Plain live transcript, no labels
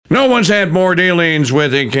No one's had more dealings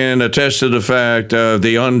with and can attest to the fact of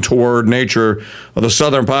the untoward nature of the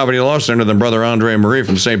Southern Poverty Law Center than Brother Andre Marie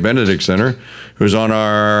from St. Benedict Center, who's on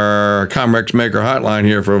our Comrex Maker hotline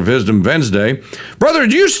here for Wisdom Wednesday. Brother,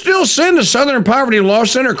 do you still send the Southern Poverty Law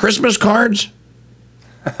Center Christmas cards?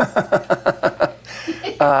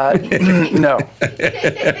 No.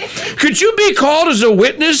 Could you be called as a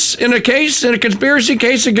witness in a conspiracy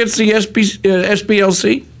case against the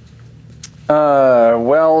SPLC?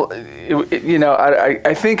 Well,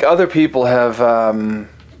 I think other people have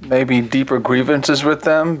maybe deeper grievances with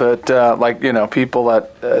them, but people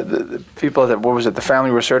at what was it, the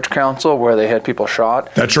Family Research Council, where they had people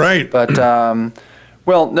shot. That's right. But no,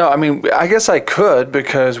 I mean, I guess I could,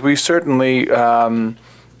 because we certainly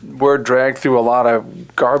were dragged through a lot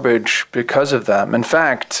of garbage because of them. In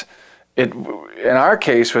fact, in our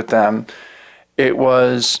case with them, it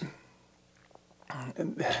was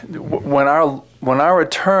when our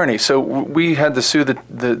attorney. So we had to sue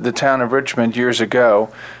the town of Richmond years ago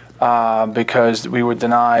because we were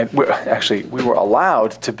denied. We were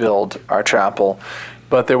allowed to build our chapel,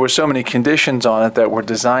 but there were so many conditions on it that were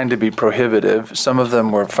designed to be prohibitive. Some of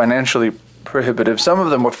them were financially prohibitive. Some of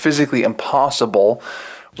them were physically impossible.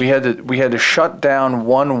 We had to shut down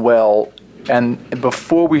one well, and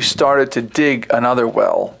before we started to dig another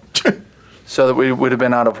well, so that we would have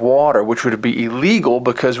been out of water, which would be illegal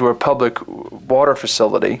because we're a public water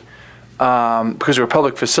facility, because we're a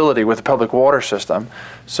public facility with a public water system.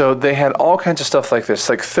 So they had all kinds of stuff like this,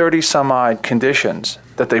 like 30 some odd conditions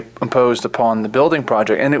that they imposed upon the building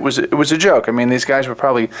project, and it was a joke. I mean, these guys were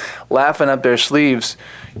probably laughing up their sleeves,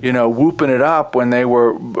 whooping it up when they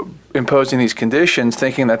were imposing these conditions,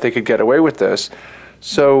 thinking that they could get away with this.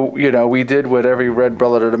 So, we did what every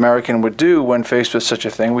red-blooded American would do when faced with such a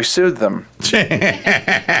thing. We sued them.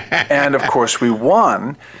 And, of course, we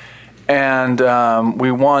won. And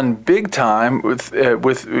we won big time with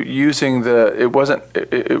using the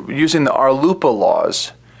Arlupa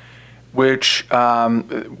laws, which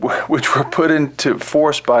were put into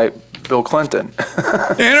force by Bill Clinton.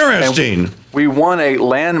 Interesting. We won a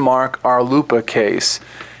landmark Arlupa case.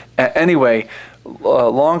 Anyway,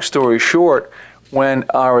 long story short, when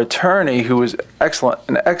our attorney, who was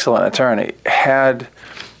an excellent attorney, had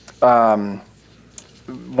one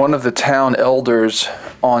of the town elders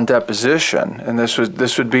on deposition, and this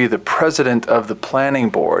would be the president of the planning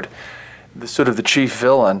board, the chief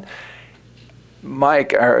villain.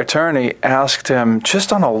 Mike, our attorney, asked him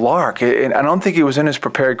just on a lark, and I don't think it was in his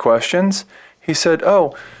prepared questions. He said,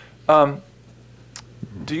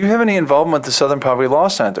 do you have any involvement with the Southern Poverty Law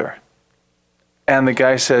Center? And the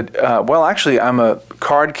guy said, well, actually, I'm a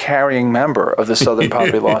card-carrying member of the Southern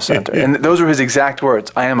Poverty Law Center. And those were his exact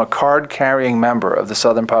words. I am a card-carrying member of the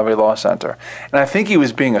Southern Poverty Law Center. And I think he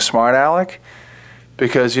was being a smart aleck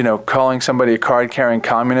because, calling somebody a card-carrying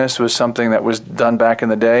communist was something that was done back in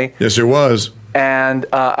the day. Yes, it was. And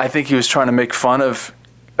I think he was trying to make fun of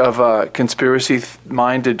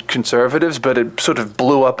conspiracy-minded conservatives, but it sort of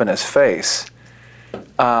blew up in his face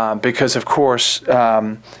because, of course,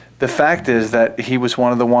 the fact is that he was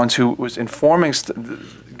one of the ones who was informing,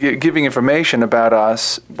 giving information about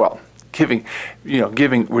us, giving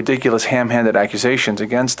ridiculous ham-handed accusations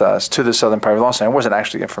against us to the Southern Poverty Law Center. It wasn't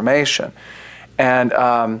actually information. And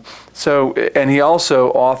and he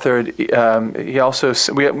also authored,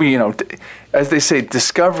 as they say,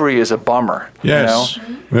 discovery is a bummer. Yes.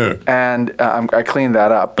 Yeah. And I cleaned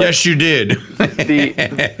that up. But yes, you did.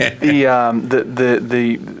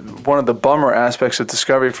 One of the bummer aspects of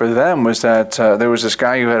discovery for them was that there was this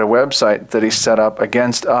guy who had a website that he set up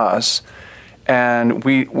against us, and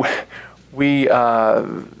we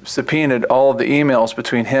subpoenaed all of the emails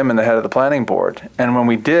between him and the head of the planning board. And when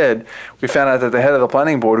we did, we found out that the head of the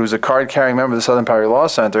planning board, who's a card-carrying member of the Southern Poverty Law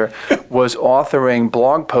Center, was authoring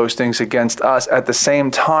blog postings against us at the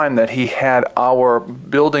same time that he had our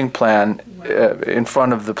building plan in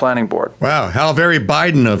front of the planning board. Wow, how very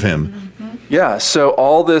Biden of him. Yeah, so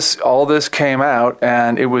all this came out,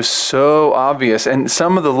 and it was so obvious. And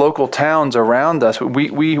some of the local towns around us,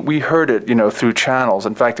 we heard it, through channels.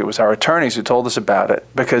 In fact, it was our attorneys who told us about it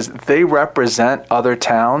because they represent other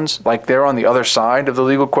towns. Like they're on the other side of the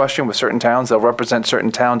legal question with certain towns. They'll represent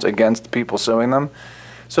certain towns against people suing them.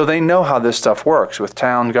 So they know how this stuff works with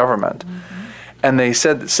town government. Mm-hmm. And they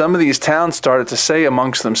said that some of these towns started to say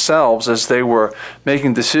amongst themselves as they were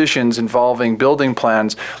making decisions involving building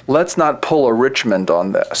plans, let's not pull a Richmond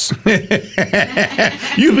on this.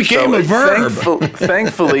 You became a verb.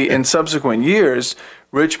 Thankfully, in subsequent years,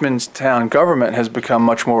 Richmond's town government has become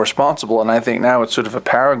much more responsible, and I think now it's sort of a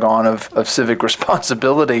paragon of civic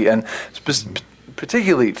responsibility and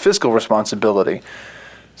particularly fiscal responsibility.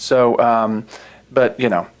 So, but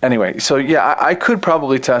anyway. So yeah, I could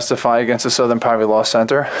probably testify against the Southern Poverty Law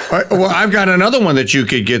Center. Well, I've got another one that you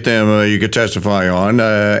could get them. You could testify on.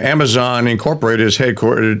 Amazon Incorporated is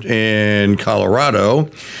headquartered in Colorado,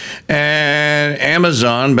 and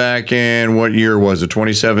Amazon back in what year was it?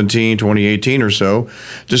 2017, 2018 or so,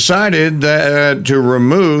 decided that to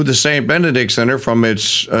remove the St. Benedict Center from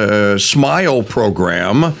its Smile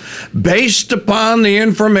program, based upon the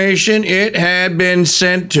information it had been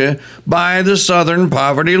sent to by the Southern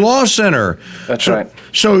Poverty Law Center. That's right.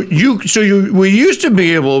 So we used to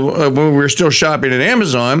be able, when we were still shopping at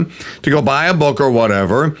Amazon, to go buy a book or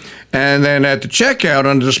whatever, and then at the checkout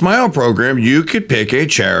under the Smile program, you could pick a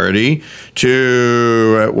charity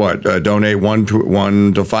to donate 1 to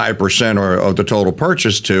 5% of the total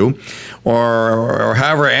purchase to, or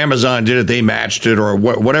however Amazon did it, they matched it or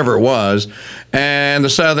whatever it was, and the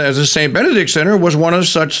St. Benedict Center was one of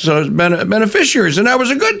such beneficiaries, and that was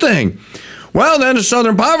a good thing. Well, then the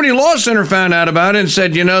Southern Poverty Law Center found out about it and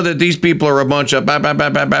said, that these people are a bunch of And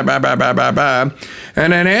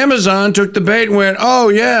then Amazon took the bait and went, oh,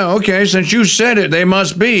 yeah, okay, since you said it, they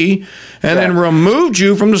must be, and then removed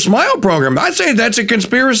you from the Smile program. I'd say that's a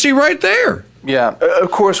conspiracy right there. Yeah.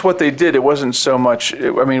 Of course, what they did, it wasn't so much,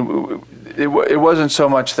 it wasn't so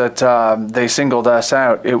much that they singled us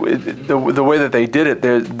out. The way that they did it,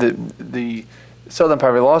 the Southern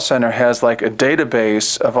Poverty Law Center has like a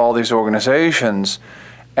database of all these organizations,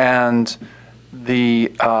 and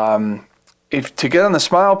if to get on the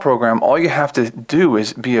Smile program, all you have to do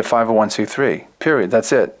is be a 501c3. Period.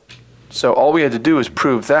 That's it. So all we had to do is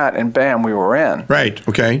prove that, and bam, we were in. Right.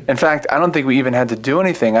 Okay. In fact, I don't think we even had to do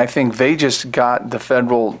anything. I think they just got the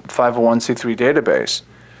federal 501c3 database.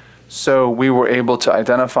 So we were able to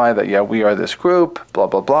identify that, we are this group, blah,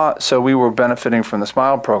 blah, blah. So we were benefiting from the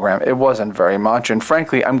Smile program. It wasn't very much. And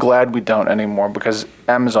frankly, I'm glad we don't anymore, because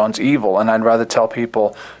Amazon's evil. And I'd rather tell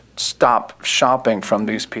people, stop shopping from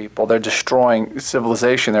these people. They're destroying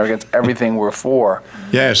civilization. They're against everything we're for.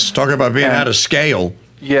 Yes, talk about being out of scale.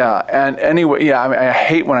 Yeah, and anyway, I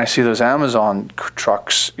hate when I see those Amazon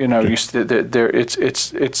trucks. It's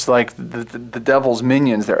like the devil's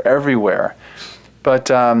minions. They're everywhere.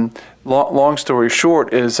 But long story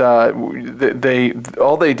short is all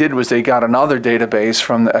they did was they got another database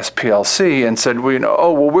from the SPLC and said, we're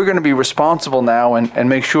going to be responsible now and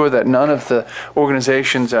make sure that none of the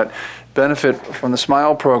organizations that benefit from the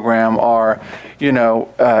Smile program are,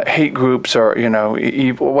 hate groups or,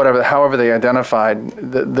 evil, whatever, however they identified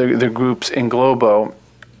the groups in Globo.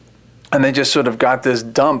 And they just sort of got this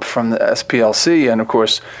dump from the SPLC. And of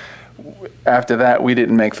course, after that, we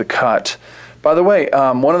didn't make the cut. By the way,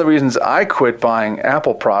 one of the reasons I quit buying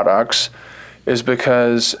Apple products is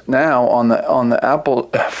because now on the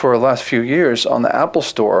Apple, for the last few years, on the Apple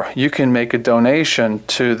Store, you can make a donation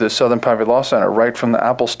to the Southern Poverty Law Center right from the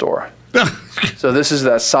Apple Store. So this is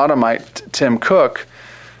that sodomite Tim Cook,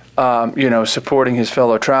 supporting his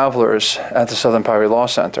fellow travelers at the Southern Poverty Law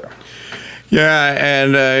Center. Yeah,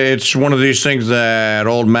 and it's one of these things that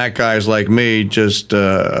old Mac guys like me just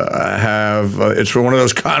have. It's one of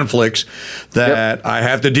those conflicts that I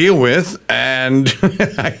have to deal with, and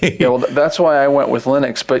that's why I went with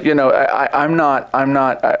Linux. But I'm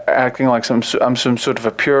not acting like I'm some sort of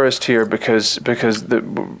a purist here because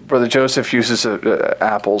Brother Joseph uses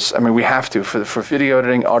apples. I mean, we have to for video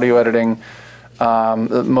editing, audio editing,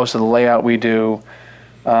 most of the layout we do.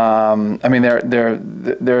 There's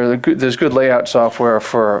good layout software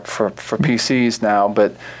for PCs now,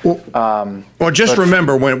 but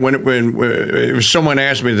remember when someone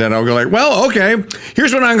asked me that, I'll go like, well, okay,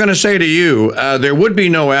 here's what I'm going to say to you. There would be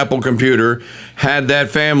no Apple computer had that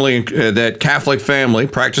family, that Catholic family,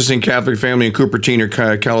 practicing Catholic family in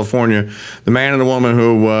Cupertino, California, the man and the woman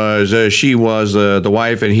who was, she was the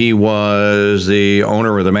wife and he was the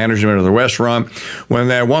owner or the management of the restaurant. When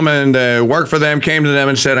that woman worked for them, came to them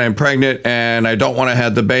and said, I'm pregnant and I don't want to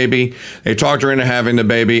have the baby. They talked her into having the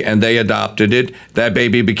baby and they adopted it. That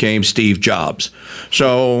baby became Steve Jobs.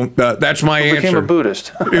 So that's my answer. He became a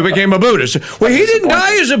Buddhist. He became a Buddhist. Well, he didn't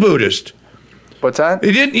die as a Buddhist. What's that?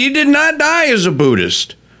 He did not die as a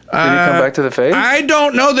Buddhist. Did he come back to the faith? I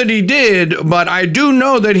don't know that he did, but I do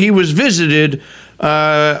know that he was visited.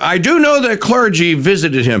 I do know that clergy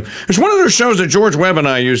visited him. It's one of those shows that George Webb and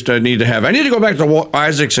I used to need to have. I need to go back to Walt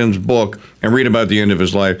Isaacson's book and read about the end of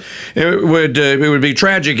his life. It would be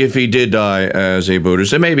tragic if he did die as a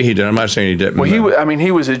Buddhist, and maybe he did. I'm not saying he didn't. Well,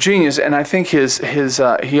 he was a genius, and I think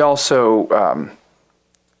he also.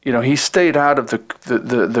 he stayed out of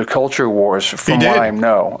the culture wars from what I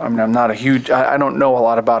know. I mean, I'm not a huge, I don't know a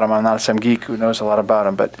lot about him. I'm not some geek who knows a lot about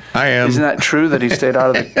him, but I am. Isn't that true that he stayed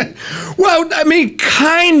out of the? Well, I mean,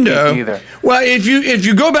 kind of. Either. Well, if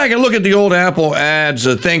you go back and look at the old Apple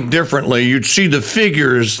ads, Think Differently, you'd see the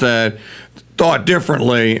figures that thought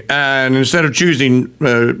differently, and instead of choosing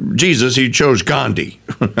Jesus, he chose Gandhi.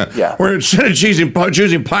 Yeah. Or instead of choosing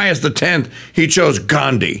Pius X, he chose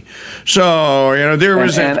Gandhi. So there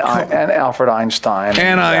was and Albert Einstein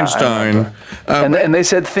and Einstein, and they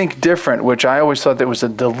said think different, which I always thought that was a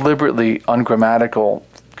deliberately ungrammatical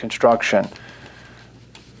construction.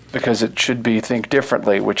 Because it should be think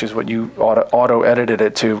differently, which is what you auto-edited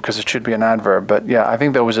it to, because it should be an adverb. But yeah, I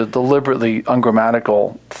think that was a deliberately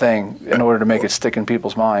ungrammatical thing in order to make it stick in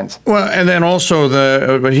people's minds. Well, and then also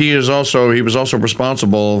he was also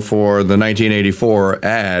responsible for the 1984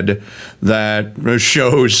 ad that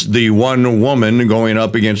shows the one woman going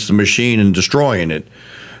up against the machine and destroying it.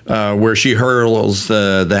 Where she hurls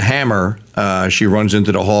the hammer, she runs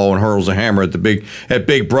into the hall and hurls the hammer at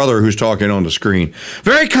Big Brother, who's talking on the screen.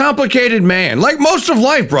 Very complicated man, like most of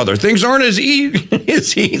life, brother. Things aren't as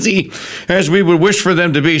easy as we would wish for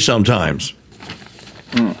them to be sometimes.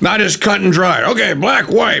 Not as cut and dry. Okay, black,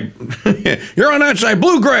 white. You're on that side.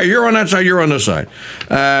 Blue, gray. You're on that side. You're on this side.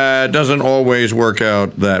 It doesn't always work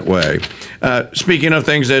out that way. Speaking of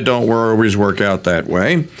things that don't always work out that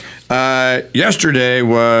way. Yesterday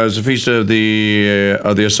was the feast of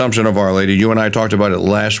the Assumption of Our Lady. You and I talked about it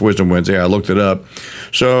last Wisdom Wednesday. I looked it up.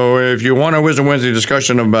 So if you want a Wisdom Wednesday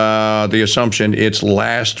discussion about the Assumption, it's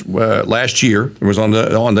last year. It was on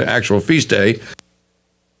the actual feast day.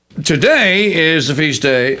 Today is the feast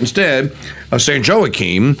day, instead, of St.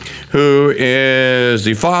 Joachim, who is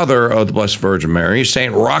the father of the Blessed Virgin Mary,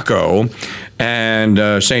 St. Rocco,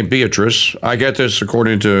 and St. Beatrice. I get this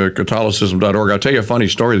according to Catholicism.org. I'll tell you a funny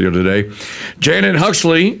story the other day. Janet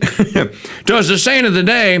Huxley does the Saint of the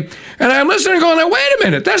Day, and I'm listening going, wait a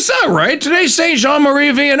minute, that's not right. Today's St. Jean-Marie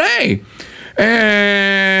Vianney.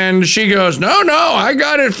 And she goes, no, I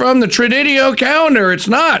got it from the Trididio calendar. It's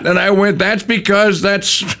not. And I went, that's because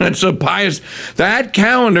that's a pious, that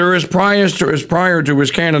calendar is prior to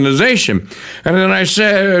his canonization. And then I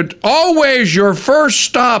said, always your first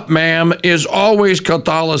stop, ma'am, is always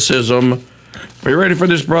Catholicism. Are you ready for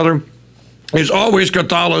this, brother? Is always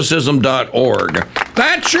Catholicism.org.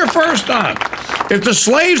 That's your first stop. If the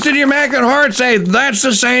slaves to the Immaculate Heart say that's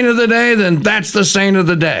the saint of the day, then that's the saint of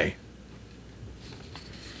the day.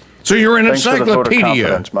 So you're an encyclopedia.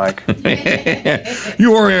 Thanks for the vote of confidence, Mike.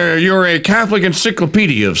 You're a Catholic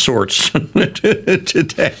encyclopedia of sorts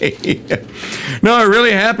today. No, it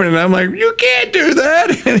really happened, and I'm like, you can't do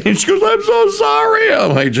that. And she goes, I'm so sorry.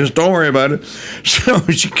 I'm like, just don't worry about it. So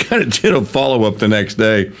she kind of did a follow-up the next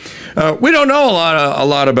day. We don't know a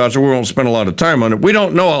lot about, so we won't spend a lot of time on it. We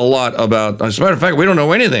don't know a lot about, as a matter of fact, we don't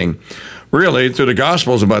know anything really through the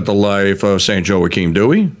Gospels about the life of St. Joachim, do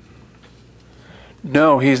we?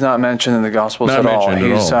 No, he's not mentioned in the Gospels at all.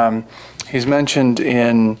 He's mentioned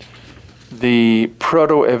in the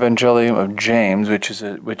Proto-Evangelium of James, which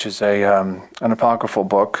is an apocryphal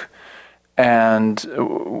book, and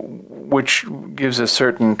which gives us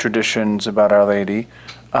certain traditions about Our Lady.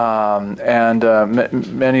 Many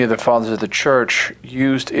of the fathers of the Church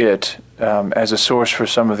used it as a source for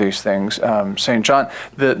some of these things. St. John,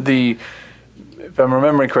 if I'm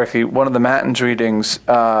remembering correctly, one of the Matins readings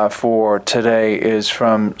for today is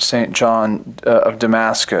from St. John of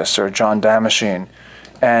Damascus, or John Damascene,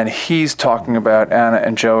 and he's talking about Anna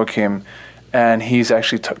and Joachim, and he's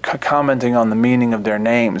actually commenting on the meaning of their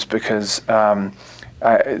names, because St.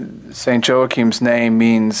 Joachim's name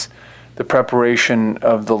means the preparation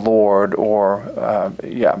of the Lord, or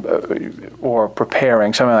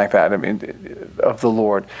preparing, something like that, of the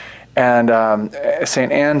Lord. And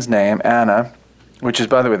St. Anne's name, Anna, which is,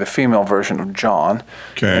 by the way, the female version of John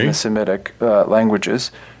in the Semitic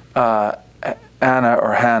languages. Anna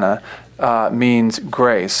or Hannah means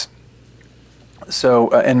grace.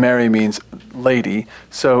 So, and Mary means lady.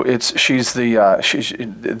 So she's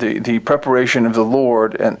the preparation of the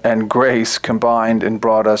Lord and grace combined and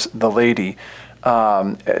brought us the lady.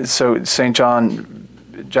 So St. John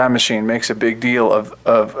Damascene makes a big deal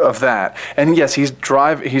of that. And yes, he's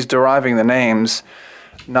deriving the names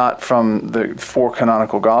not from the four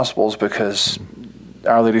canonical Gospels, because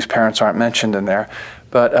Our Lady's parents aren't mentioned in there,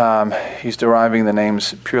 but he's deriving the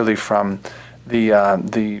names purely from the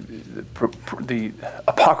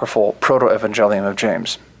apocryphal Proto-Evangelium of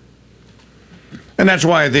James. And that's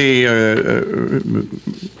why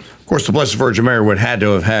course, the Blessed Virgin Mary would had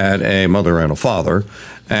to have had a mother and a father,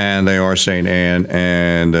 and they are St. Anne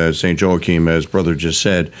and St. Joachim, as Brother just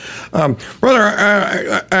said.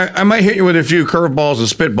 Brother, I might hit you with a few curveballs and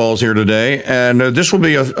spitballs here today, and this will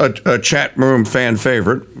be a chat room fan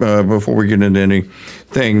favorite before we get into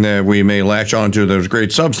anything that we may latch onto that was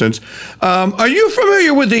great substance. Are you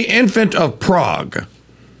familiar with the Infant of Prague?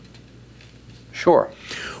 Sure.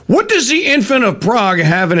 What does the Infant of Prague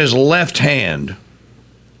have in his left hand?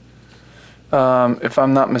 If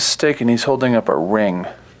I'm not mistaken, he's holding up a ring.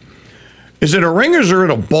 Is it a ring or is it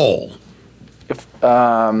a bowl?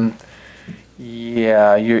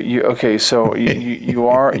 Yeah, okay, so you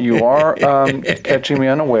are catching me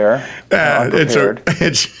unaware. It's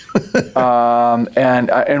and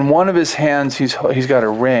in one of his hands he's got a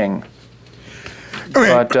ring. Okay.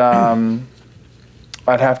 But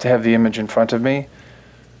I'd have to have the image in front of me.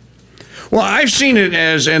 Well, I've seen it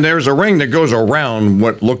as, and there's a ring that goes around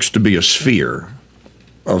what looks to be a sphere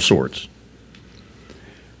of sorts.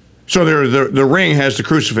 So the ring has the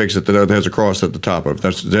crucifix that has a cross at the top of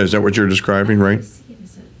it. Is that what you're describing, right?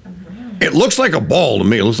 It looks like a ball to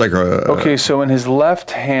me. It looks like a... Okay, so in his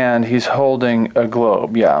left hand, he's holding a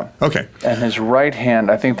globe, yeah. Okay. And his right hand,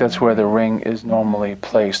 I think that's where the ring is normally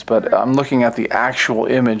placed. But I'm looking at the actual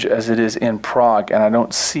image as it is in Prague, and I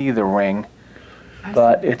don't see the ring.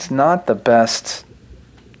 But it's not the best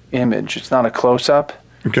image. It's not a close-up.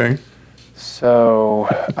 Okay. So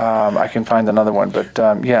I can find another one. But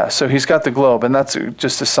yeah, so he's got the globe, and that's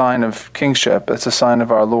just a sign of kingship. That's a sign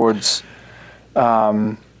of our Lord's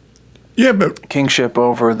kingship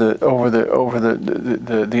over the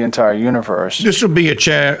entire universe. This will be a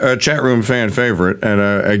chat room fan favorite, and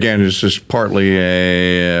again, this is partly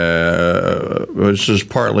a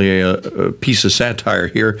piece of satire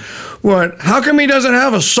here. What? How come he doesn't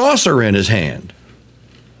have a saucer in his hand?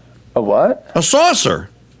 A what? A saucer.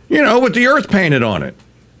 You know, with the earth painted on it.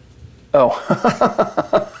 Oh.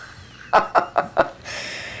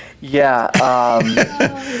 Yeah.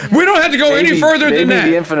 We don't have to go any further than that.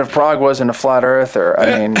 Maybe the Infant of Prague wasn't a flat earther.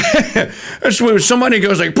 I mean, that's when somebody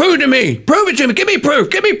goes like, "Prove it to me, prove it to me, give me proof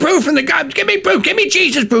from the God, give me proof, give me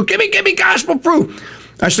Jesus proof, give me gospel proof."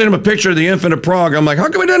 I sent him a picture of the Infant of Prague. I'm like, how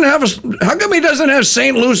come he doesn't have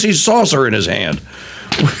St. Lucy's saucer in his hand?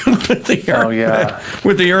 With the earth Yeah,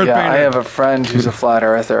 painted. I have a friend who's a flat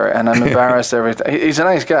earther, and I'm embarrassed every time. He's a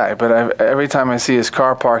nice guy, but every time I see his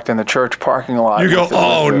car parked in the church parking lot, you go,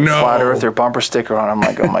 "Oh no!" Flat earther bumper sticker on. I'm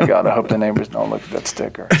like, "Oh my God! I hope the neighbors don't look at that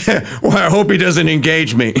sticker." Well, I hope he doesn't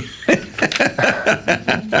engage me.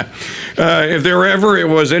 If there ever it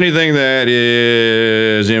was anything that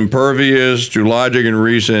is impervious to logic and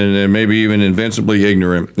reason and maybe even invincibly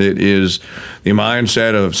ignorant, it is the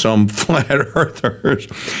mindset of some flat earthers.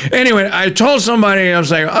 Anyway, I told somebody, I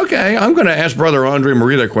was like, okay, I'm going to ask Brother Andre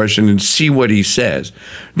Marie that question and see what he says.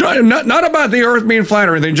 Not about the earth being flat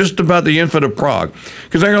or anything, just about the Infant of Prague.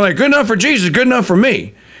 Because they're like, good enough for Jesus, good enough for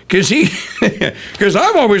me. Because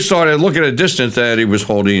I've always thought, looking at a distance, that he was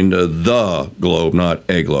holding the globe, not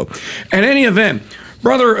a globe. In any event,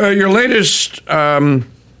 brother, your latest, and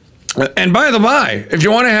by the by, if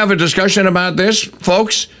you want to have a discussion about this,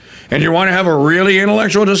 folks, and you want to have a really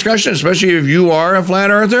intellectual discussion, especially if you are a flat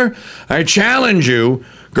earther, I challenge you,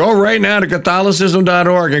 go right now to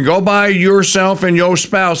Catholicism.org and go buy yourself and your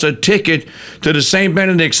spouse a ticket to the St.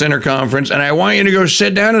 Benedict Center Conference, and I want you to go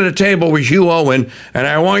sit down at a table with Hugh Owen, and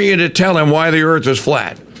I want you to tell him why the earth is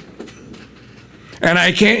flat. And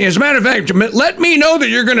I can't, as a matter of fact, let me know that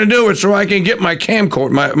you're going to do it so I can get my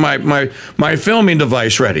camcorder, my filming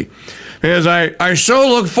device ready. Because I so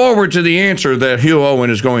look forward to the answer that Hugh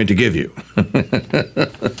Owen is going to give you.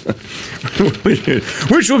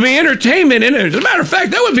 Which will be entertainment in it. As a matter of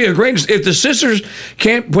fact, that would be a great... If the sisters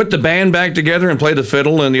can't put the band back together and play the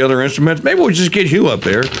fiddle and the other instruments, maybe we'll just get Hugh up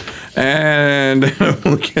there and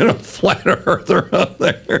we'll get a flat earther up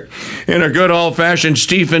there in a good old-fashioned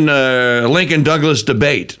Stephen Lincoln Douglas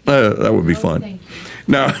debate. That would be fun. Thank you.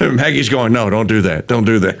 No, Maggie's going, no, don't do that. Don't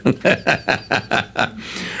do that.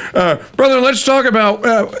 Brother, let's talk about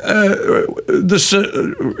this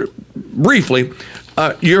briefly.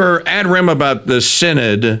 Your ad rem about the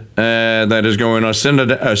synod that is going on,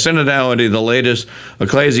 synodality, the latest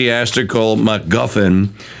ecclesiastical MacGuffin.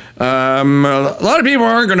 A lot of people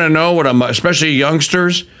aren't going to know what especially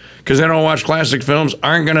youngsters, because they don't watch classic films,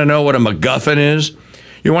 aren't going to know what a MacGuffin is.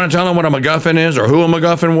 You want to tell them what a MacGuffin is or who a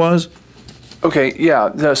MacGuffin was? Okay,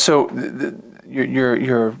 yeah. So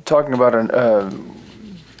you're talking about an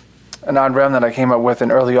ad rem that I came up with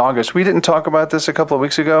in early August. We didn't talk about this a couple of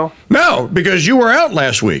weeks ago? No, because you were out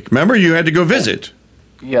last week. Remember, you had to go visit.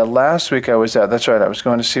 Yeah, last week I was out. That's right. I was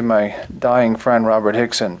going to see my dying friend, Robert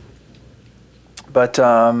Hickson. But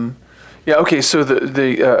yeah, okay. So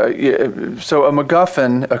so a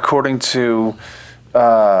MacGuffin, according to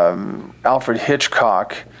Alfred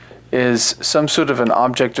Hitchcock, is some sort of an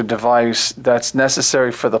object or device that's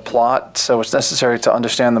necessary for the plot. So it's necessary to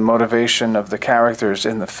understand the motivation of the characters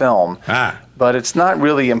in the film. But it's not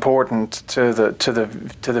really important to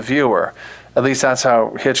the viewer. At least that's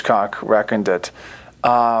how Hitchcock reckoned it.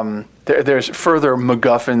 There's further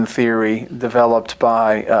MacGuffin theory developed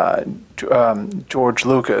by George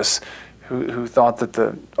Lucas, who thought that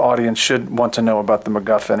the audience should want to know about the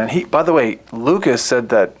MacGuffin. And by the way, Lucas said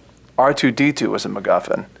that R2-D2 was a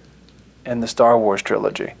MacGuffin in the Star Wars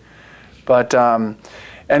trilogy. But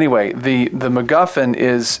anyway, the MacGuffin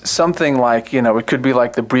is something like, it could be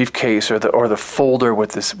like the briefcase or the folder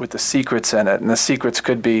with the secrets in it, and the secrets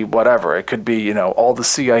could be whatever. It could be all the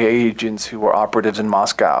CIA agents who were operatives in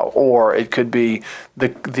Moscow, or it could be the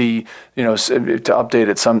to update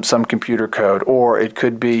it some computer code, or it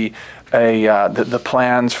could be the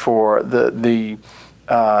plans for the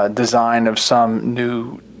design of some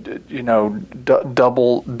new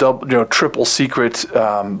triple secret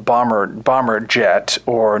bomber jet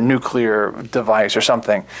or nuclear device or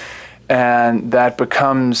something, and that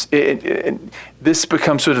becomes this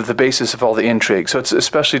becomes sort of the basis of all the intrigue. So it's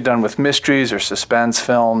especially done with mysteries or suspense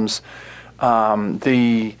films.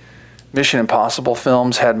 The Mission Impossible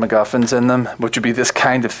films had MacGuffins in them, which would be this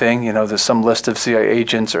kind of thing. There's some list of CIA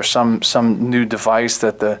agents or some new device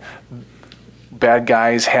that the bad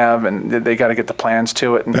guys have, and they got to get the plans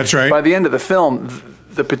to it. And that's right. By the end of the film,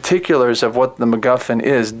 the particulars of what the MacGuffin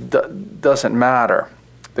is doesn't matter.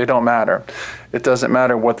 They don't matter. It doesn't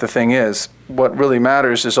matter what the thing is. What really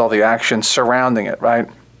matters is all the action surrounding it, right?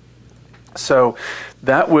 So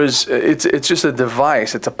it's just a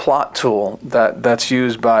device. It's a plot tool that's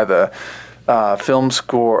used by the film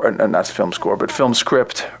script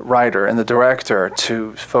writer and the director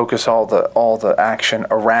to focus all the action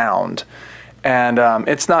around. And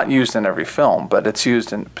it's not used in every film, but it's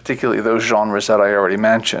used in particularly those genres that I already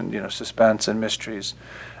mentioned, suspense and mysteries,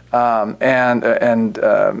 and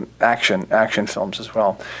action films as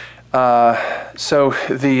well. So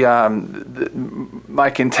my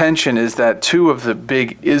contention is that two of the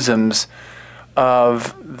big isms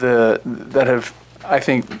that have, I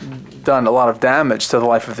think, done a lot of damage to the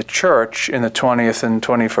life of the church in the 20th and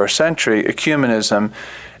 21st century, ecumenism,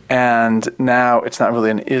 and now it's not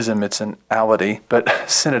really an ism, it's an ality, but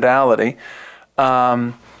synodality,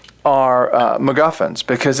 are MacGuffins,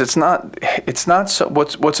 because it's not so.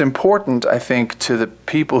 What's important, I think, to the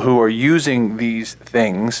people who are using these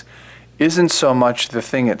things isn't so much the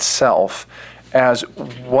thing itself as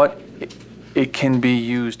what it can be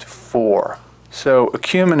used for. So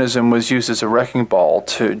ecumenism was used as a wrecking ball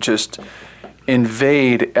to just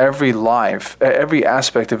invade every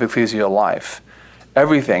aspect of ecclesial life.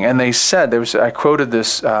 Everything. And they said, I quoted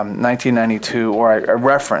this 1992, or I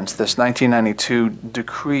referenced this 1992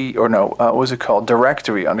 decree, or no, what was it called?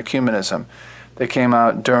 Directory on Ecumenism. They came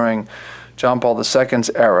out during John Paul II's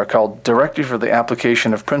era, called Directory for the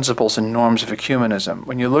Application of Principles and Norms of Ecumenism.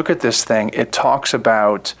 When you look at this thing, it talks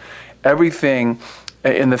about everything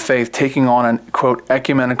in the faith taking on an, quote,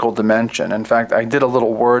 ecumenical dimension. In fact, I did a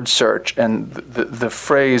little word search, and the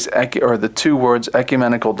phrase, or the two words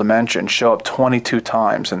ecumenical dimension, show up 22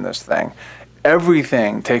 times in this thing.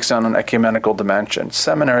 Everything takes on an ecumenical dimension.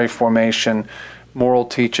 Seminary formation, moral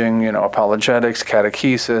teaching, apologetics,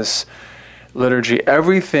 catechesis, liturgy,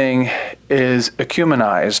 everything is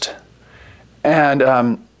ecumenized.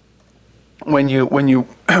 And when you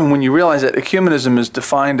realize that ecumenism is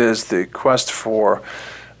defined as the quest for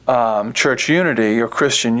church unity or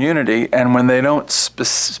Christian unity, and when they don't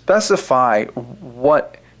specify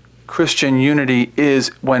what Christian unity is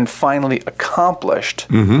when finally accomplished,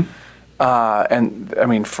 and I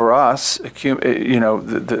mean for us,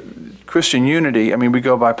 the Christian unity. I mean, we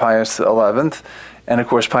go by Pius XI, and of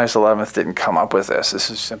course Pius XI didn't come up with this. This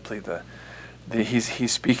is simply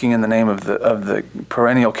he's speaking in the name of the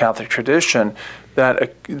perennial Catholic tradition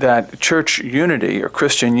that church unity or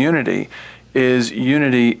Christian unity is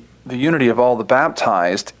the unity of all the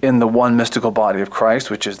baptized in the one mystical body of Christ,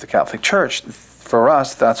 which is the Catholic Church. For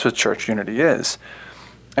us, that's what church unity is.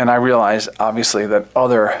 And I realize, obviously, that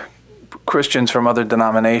other Christians from other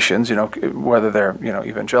denominations, whether they're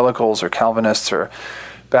evangelicals or Calvinists or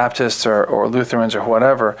Baptists or Lutherans or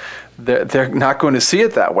whatever, they're not going to see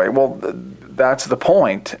it that way. Well, that's the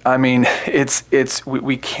point. I mean,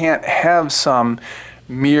 we can't have some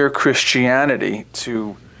mere Christianity,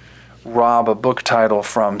 to rob a book title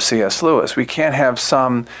from C.S. Lewis. We can't have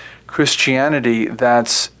some Christianity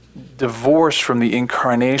that's divorced from the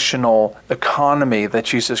incarnational economy that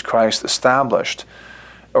Jesus Christ established,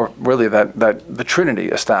 or really that the Trinity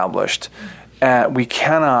established. We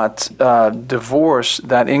cannot divorce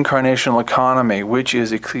that incarnational economy, which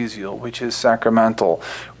is ecclesial, which is sacramental,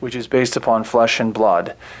 which is based upon flesh and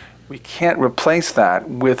blood. We can't replace that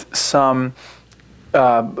with some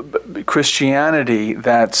Christianity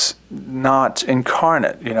that's not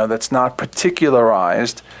incarnate, that's not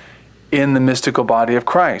particularized in the mystical body of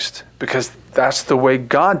Christ, because that's the way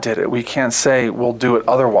God did it. We can't say we'll do it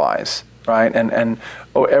otherwise, right? And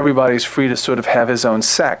everybody's free to sort of have his own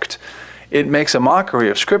sect. It makes a mockery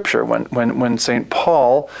of Scripture when St.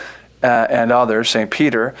 Paul and others, St.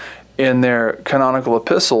 Peter, in their canonical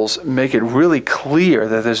epistles, make it really clear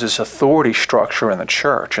that there's this authority structure in the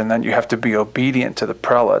church, and then you have to be obedient to the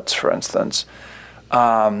prelates, for instance.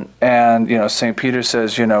 And St. Peter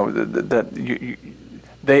says, that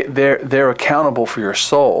they're accountable for your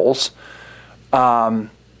souls.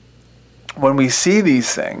 When we see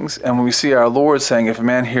these things, and when we see our Lord saying, if a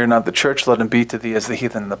man hear not the church, let him be to thee as the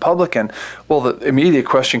heathen and the publican, well, the immediate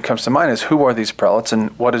question comes to mind is, who are these prelates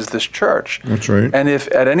and what is this church? That's right. And if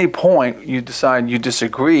at any point you decide you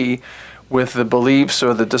disagree with the beliefs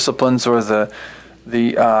or the disciplines or the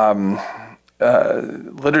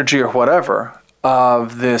liturgy or whatever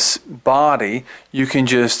of this body, you can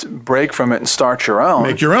just break from it and start your own.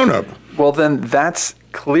 Make your own up. Well, then that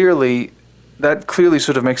clearly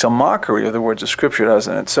sort of makes a mockery of the words of Scripture,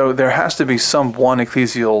 doesn't it? So there has to be some one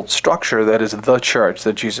ecclesial structure that is the church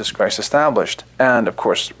that Jesus Christ established. And, of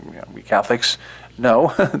course, we Catholics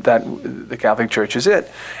know that the Catholic Church is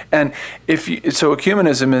it. And so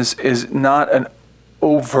ecumenism is not an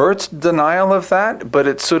overt denial of that, but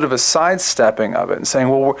it's sort of a sidestepping of it and saying,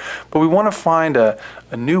 well, but we want to find a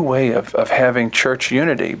new way of having church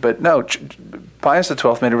unity. But no, Pius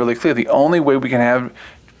XII made it really clear. The only way we can have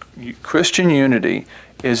Christian unity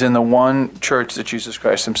is in the one church that Jesus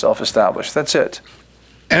Christ himself established. That's it.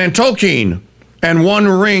 And in Tolkien, and one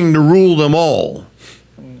ring to rule them all.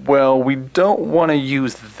 Well, we don't want to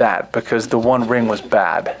use that because the one ring was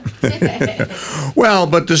bad. Well,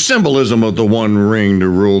 but the symbolism of the one ring to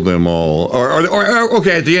rule them all, or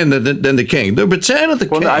okay, at the end, then the king. The baton of the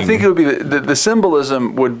king. Well, I think it would be the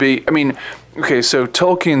symbolism would be. I mean, okay, so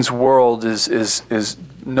Tolkien's world is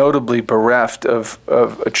notably bereft of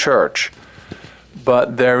a church,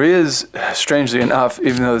 but there is, strangely enough,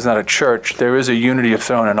 even though there's not a church, there is a unity of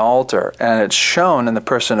throne and altar, and it's shown in the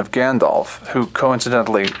person of Gandalf, who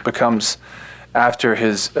coincidentally becomes, after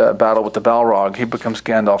his battle with the Balrog, he becomes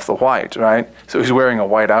Gandalf the White, right? So he's wearing a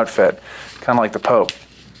white outfit, kind of like the Pope.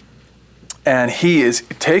 And he is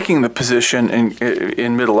taking the position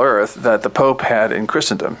in Middle-earth that the Pope had in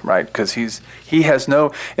Christendom, right? Because he has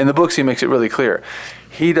no, in the books he makes it really clear,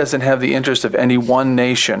 he doesn't have the interest of any one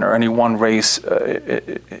nation or any one race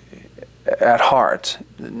at heart.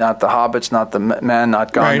 Not the hobbits, not the men,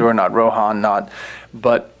 not Gondor, right. Not Rohan,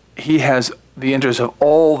 but he has the interest of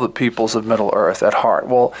all the peoples of Middle-earth at heart.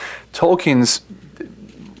 Well, Tolkien's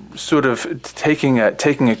sort of taking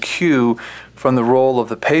a cue from the role of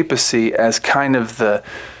the papacy as kind of the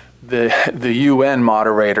UN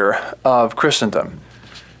moderator of Christendom.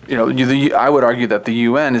 I would argue that the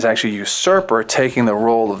UN is actually a usurper taking the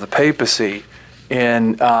role of the papacy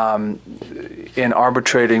in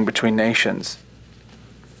arbitrating between nations.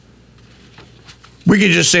 We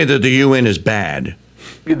could just say that the UN is bad.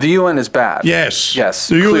 The UN is bad. Yes. The UN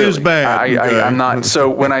clearly. is bad. I'm not. So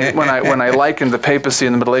when I liken the papacy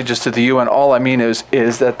in the Middle Ages to the UN, all I mean is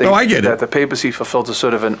that the papacy fulfilled a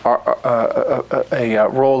sort of a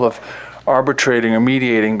role of arbitrating or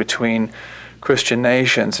mediating between Christian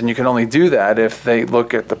nations, and you can only do that if they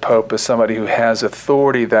look at the Pope as somebody who has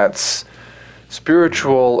authority that's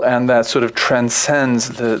spiritual and that sort of transcends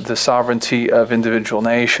the sovereignty of individual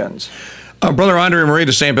nations. Brother Andre Marie,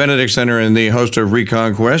 the St. Benedict Center and the host of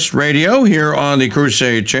Reconquest Radio here on the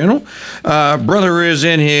Crusade Channel. Brother is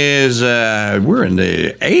in his, we're in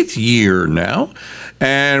the 8th year now,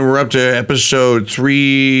 and we're up to episode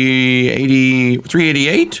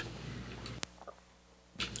 388.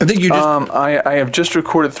 I think you just... I have just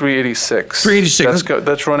recorded 386. 386.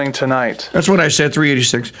 That's running tonight. That's what I said,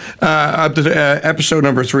 386. Up to episode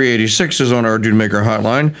number 386 is on our Dude Maker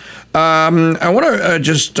hotline. I want to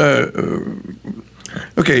just, kind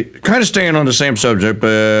of staying on the same subject,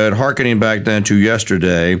 but hearkening back then to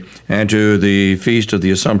yesterday and to the Feast of the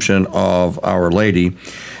Assumption of Our Lady,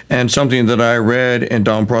 and something that I read in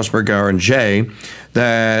Dom Prosper Guarin J,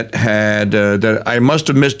 that I must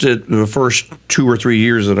have missed it the first 2 or 3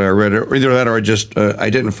 years that I read it, or either that or I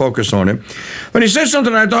didn't focus on it. But he said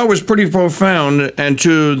something I thought was pretty profound, and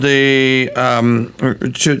to the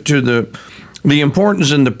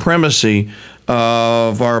importance and the primacy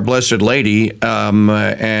of our Blessed Lady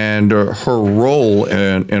and her role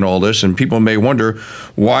in all this. And people may wonder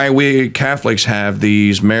why we Catholics have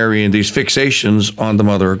these fixations on the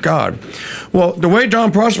Mother of God. Well, the way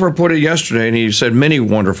Don Prosper put it yesterday, and he said many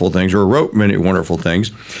wonderful things, or wrote many wonderful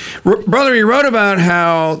things. Brother, he wrote about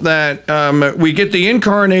how that we get the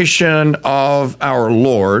incarnation of our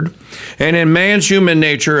Lord, and in man's human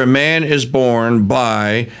nature, a man is born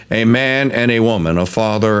by a man and a woman, a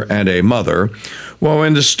father and a mother. Well,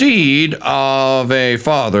 in the steed of a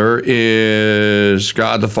father is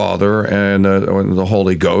God the Father and the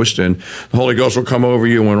Holy Ghost, and the Holy Ghost will come over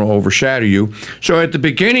you and will overshadow you. So at the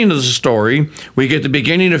beginning of the story, we get the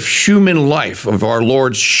beginning of human life, of our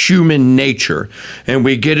Lord's human nature, and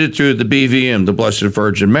we get it through the BVM, the Blessed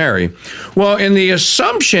Virgin Mary. Well, in the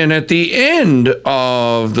Assumption at the end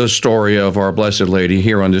of the story of our Blessed Lady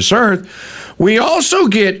here on this earth, we also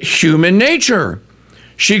get human nature.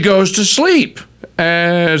 She goes to sleep,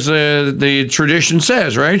 as the tradition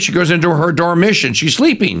says, right? She goes into her dormition. She's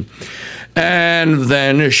sleeping. And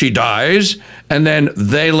then she dies, and then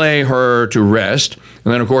they lay her to rest.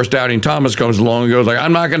 And then, of course, Doubting Thomas comes along and goes like,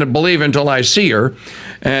 I'm not going to believe until I see her.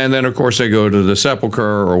 And then, of course, they go to the sepulcher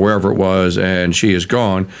or wherever it was, and she is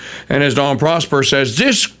gone. And as Don Prosper says,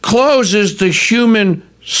 this closes the human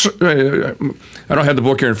I don't have the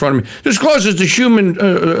book here in front of me. This closes the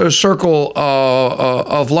human circle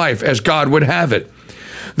of life as God would have it.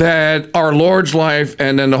 That our Lord's life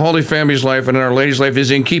and then the Holy Family's life and Our Lady's life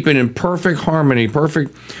is in keeping in perfect harmony,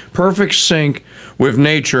 perfect sync with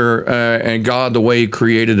nature and God the way He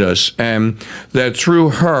created us. And that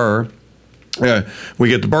through her, we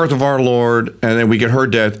get the birth of our Lord, and then we get her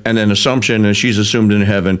death, and then Assumption, and she's assumed in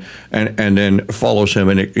heaven, and then follows Him,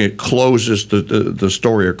 and it closes the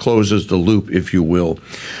story, or closes the loop, if you will.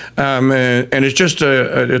 And it's just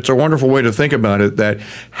it's a wonderful way to think about it. That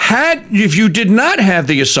if you did not have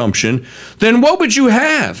the Assumption, then what would you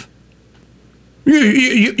have?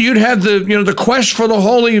 You'd have the quest for the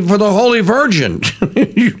Holy Virgin.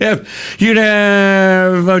 you'd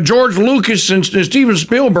have George Lucas and Steven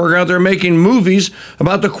Spielberg out there making movies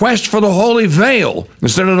about the quest for the Holy Veil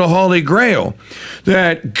instead of the Holy Grail.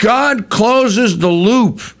 That God closes the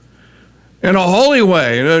loop in a holy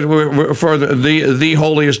way for the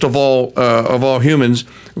holiest of all humans,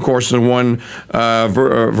 of course, the one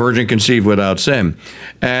virgin conceived without sin.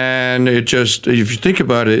 And it just, if you think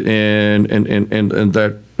about it in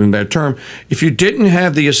that term, if you didn't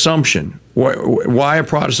have the Assumption, why a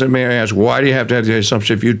Protestant, may I ask, why do you have to have the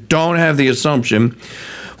Assumption? If you don't have the Assumption,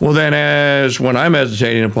 well, then, as when I'm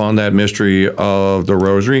meditating upon that mystery of the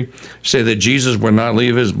Rosary, say that Jesus would not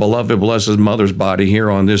leave His beloved Blessed Mother's body here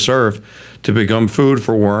on this earth to become food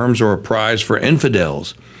for worms or a prize for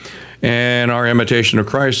infidels. And our imitation of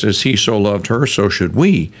Christ, as He so loved her, so should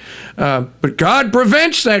we. But God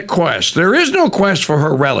prevents that quest. There is no quest for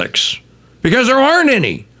her relics because there aren't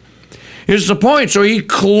any. Is the point. So He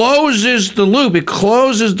closes the loop. He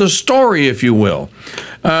closes the story, if you will.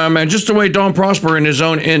 And just the way Don Prosper, in his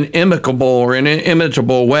own inimitable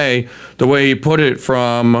way, the way he put it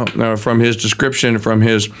from his description, from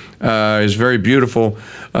his very beautiful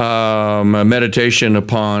meditation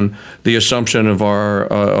upon the Assumption of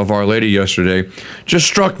Our Lady yesterday, just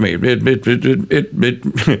struck me. It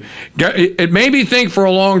made me think for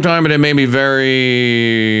a long time, and it made me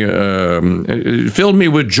it filled me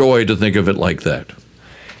with joy to think of it like that.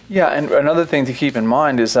 Yeah, and another thing to keep in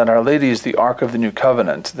mind is that Our Lady is the Ark of the New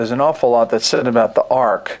Covenant. There's an awful lot that's said about the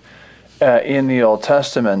Ark in the Old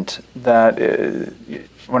Testament that,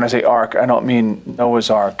 when I say Ark, I don't mean Noah's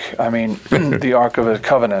Ark. I mean the Ark of the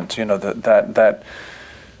Covenant, that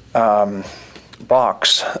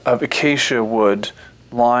box of acacia wood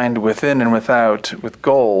lined within and without with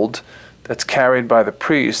gold that's carried by the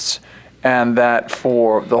priests, and that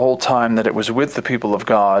for the whole time that it was with the people of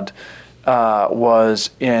God,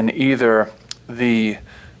 was in either the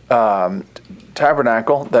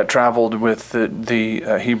tabernacle that traveled with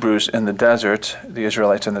the Hebrews in the desert, the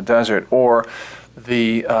Israelites in the desert, or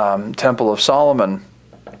the Temple of Solomon.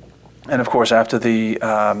 And of course, after the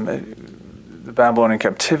Babylonian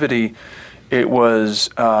captivity, it was.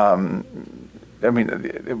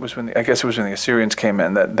 It was when the Assyrians came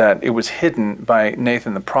in that it was hidden by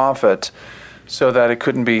Nathan the prophet, so that it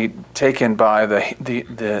couldn't be taken by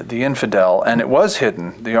the infidel, and it was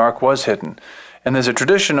hidden. The ark was hidden, And there's a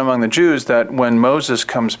tradition among the Jews that when Moses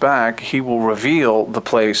comes back, he will reveal the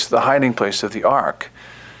place, the hiding place of the ark.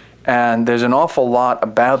 And there's an awful lot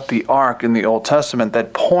about the ark in the Old Testament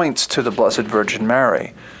that points to the Blessed Virgin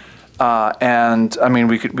Mary. And I mean,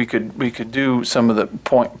 we could do some of the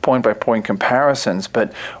point by point comparisons,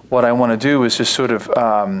 but what I want to do is just sort of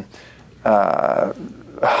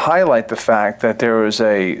highlight the fact that there is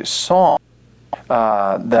a psalm.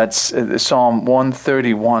 That's Psalm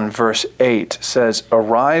 131, verse 8 says,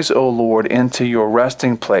 "Arise, O Lord, into your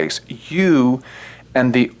resting place, you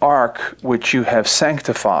and the ark which you have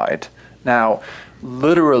sanctified." Now,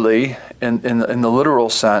 literally, in the literal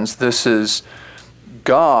sense, this is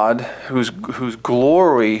God whose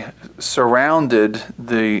glory surrounded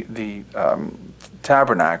the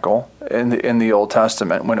tabernacle in the Old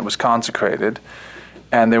Testament when it was consecrated,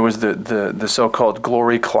 and there was the so-called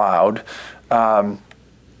glory cloud.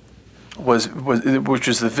 Which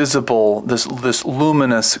is the visible, this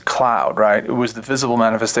luminous cloud, right? It was the visible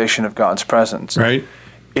manifestation of God's presence. Right.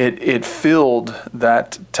 It filled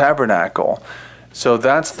that tabernacle. So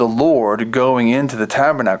that's the Lord going into the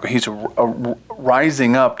tabernacle. He's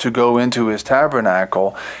rising up to go into his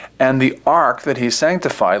tabernacle. And the ark that he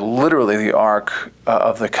sanctified, literally the ark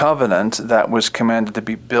of the covenant that was commanded to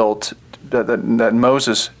be built, that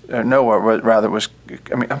Moses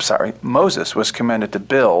was commanded to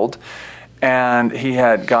build, and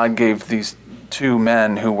God gave these two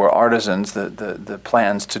men who were artisans the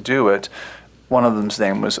plans to do it. One of them's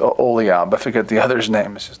name was Oliab. I forget the other's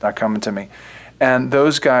name. It's just not coming to me. And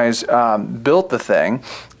those guys built the thing,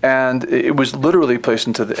 and it was literally placed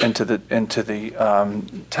into the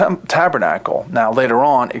tabernacle. Now later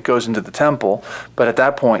on, it goes into the temple, but at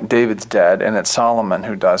that point, David's dead, and it's Solomon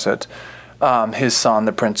who does it. His son,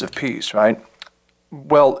 the Prince of Peace, right?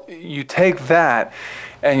 Well, you take that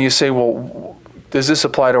and you say, well, does this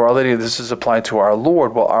apply to Our Lady? Does this apply to our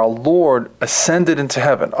Lord? Well, our Lord ascended into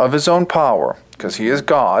heaven of his own power, because he is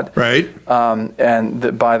God. Right.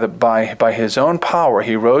 And by his own power,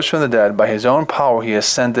 he rose from the dead. By his own power, he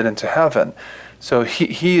ascended into heaven. So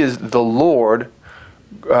he is the Lord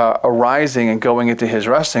arising and going into his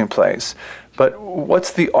resting place. But what's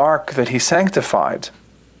the ark that he sanctified?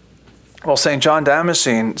 Well, St. John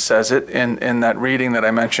Damascene says it in that reading that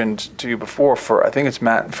I mentioned to you before. I think it's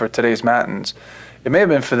for today's matins. It may have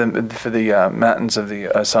been for the matins of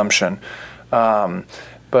the Assumption,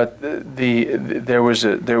 but there was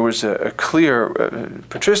a clear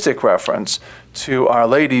patristic reference to Our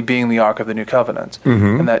Lady being the Ark of the New Covenant,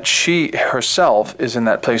 and that she herself is in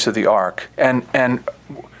that place of the Ark. And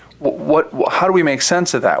how do we make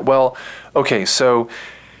sense of that? Well, okay, so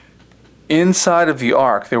inside of the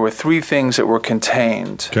ark, there were three things that were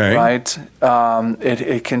contained, right?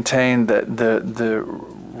 It contained the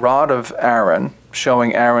rod of Aaron,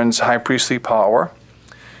 showing Aaron's high priestly power.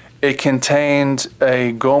 It contained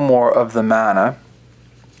a gomer of the manna,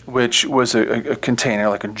 which was a container,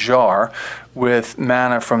 like a jar, with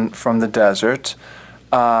manna from the desert,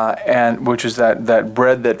 and which is that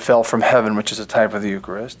bread that fell from heaven, which is a type of the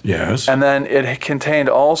Eucharist. Yes. And then it contained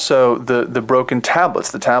also the broken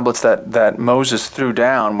tablets, the tablets that Moses threw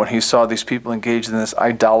down when he saw these people engaged in this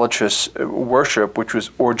idolatrous worship, which was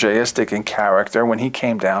orgiastic in character when he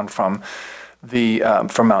came down from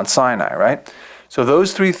Mount Sinai, right? So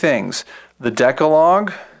those three things, the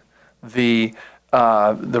Decalogue, the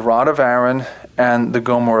rod of Aaron, and the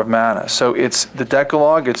gomer of manna. So it's the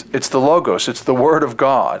Decalogue, it's the Logos, it's the Word of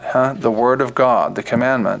God, the Word of God, the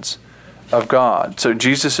commandments of God. So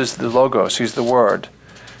Jesus is the Logos, he's the Word.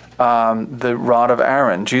 The rod of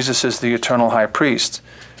Aaron, Jesus is the eternal high priest.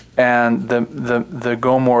 And the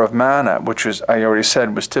gomer of manna, which was, I already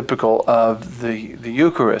said, was typical of the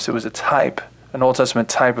Eucharist. It was a type, an Old Testament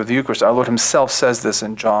type of the Eucharist. Our Lord himself says this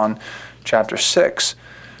in John chapter 6.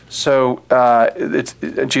 So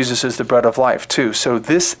Jesus is the bread of life too. So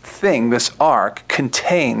this thing, this ark,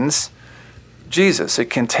 contains Jesus.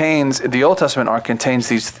 The Old Testament ark contains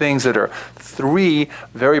these things that are three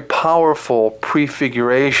very powerful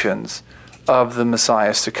prefigurations of the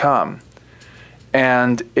Messiah to come.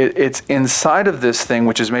 And it's inside of this thing,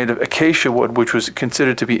 which is made of acacia wood, which was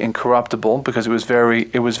considered to be incorruptible because it was very,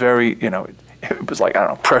 it was like, I don't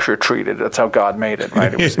know, pressure treated. That's how God made it,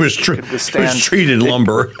 right? It was treated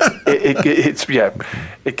lumber.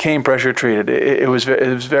 It came pressure treated. It was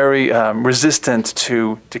very resistant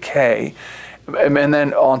to decay. And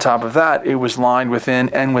then on top of that, it was lined within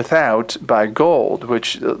and without by gold,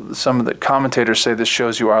 which some of the commentators say this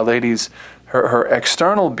shows you Our Lady's her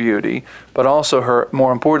external beauty, but also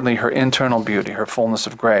more importantly, her internal beauty, her fullness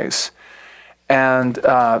of grace. And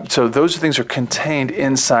so those things are contained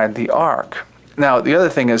inside the ark. Now, the other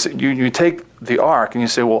thing is you take the ark. And you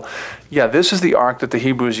say, well, yeah, this is the ark that the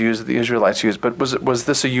Hebrews used, that the Israelites used, but was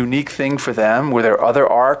this a unique thing for them? Were there other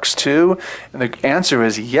arks too? And the answer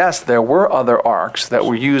is yes, there were other arks that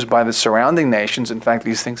were used by the surrounding nations. In fact,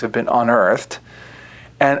 these things have been unearthed.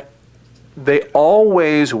 And they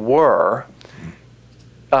always were,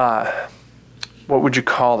 what would you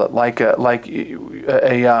call it?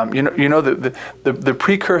 The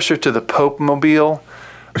precursor to the Pope Mobile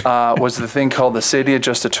was the thing called the Sedia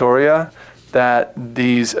Justatoria, that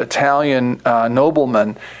these Italian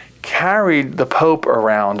noblemen carried the Pope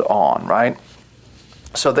around on, right?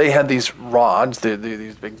 So they had these rods,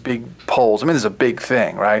 these big poles. I mean, this is a big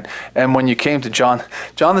thing, right? And when you came to John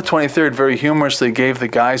the 23rd very humorously gave the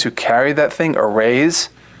guys who carried that thing a raise,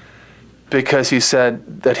 because he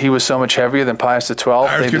said that he was so much heavier than Pius XII,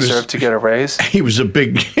 they deserved to get a raise. He was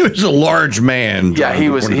a large man. Yeah, he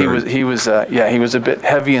was a bit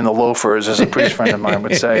heavy in the loafers, as a priest friend of mine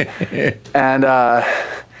would say. But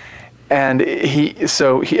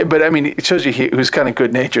I mean, it shows you he was kind of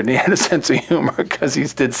good-natured, and he had a sense of humor because he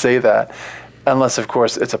did say that, unless, of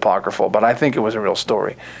course, it's apocryphal. But I think it was a real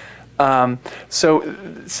story.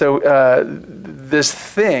 This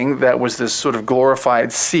thing that was this sort of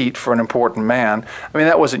glorified seat for an important man, I mean,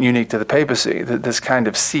 that wasn't unique to the papacy. This kind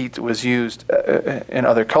of seat was used in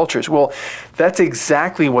other cultures. Well, that's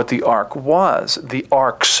exactly what the ark was. The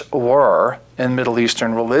arks were in Middle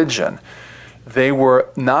Eastern religion. They were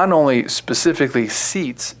not only specifically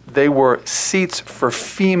seats, they were seats for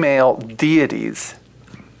female deities.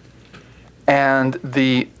 And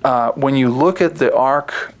when you look at the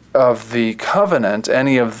Ark of the Covenant,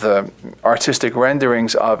 any of the artistic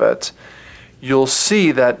renderings of it, you'll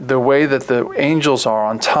see that the way that the angels are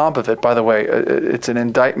on top of it, by the way, it's an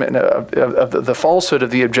indictment of the falsehood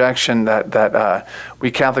of the objection that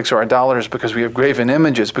we Catholics are idolaters because we have graven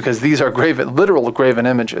images, because these are literal graven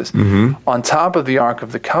images. Mm-hmm. On top of the Ark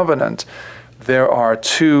of the Covenant, there are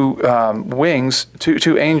two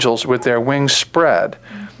angels with their wings spread.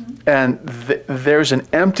 Mm-hmm. And there's an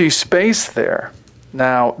empty space there.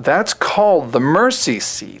 Now, that's called the mercy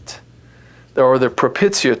seat, or the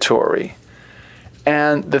propitiatory.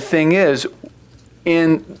 And the thing is,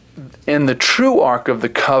 in the true Ark of the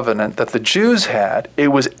Covenant that the Jews had, it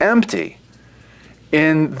was empty.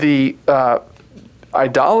 In the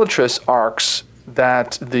idolatrous arks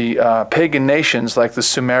that the pagan nations like the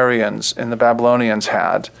Sumerians and the Babylonians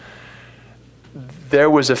had, there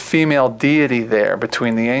was a female deity there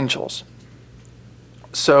between the angels.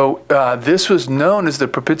 So this was known as the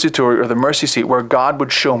propitiatory, or the mercy seat, where God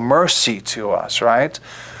would show mercy to us, right?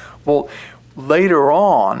 Well, later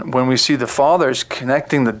on, when we see the fathers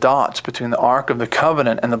connecting the dots between the Ark of the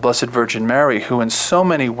Covenant and the Blessed Virgin Mary, who in so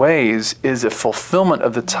many ways is a fulfillment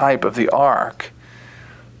of the type of the Ark,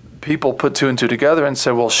 people put two and two together and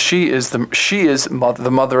say, well, she is the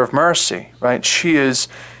mother of mercy, right? She is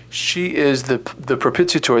the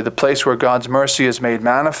propitiatory, the place where God's mercy is made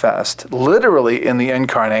manifest, literally in the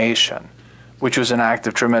incarnation, which was an act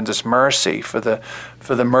of tremendous mercy for the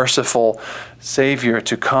merciful Savior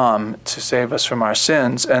to come to save us from our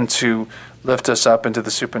sins and to lift us up into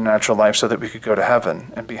the supernatural life so that we could go to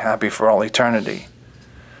heaven and be happy for all eternity.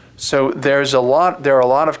 So there are a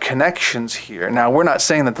lot of connections here. Now, we're not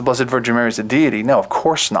saying that the Blessed Virgin Mary is a deity. No, of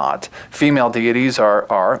course not. Female deities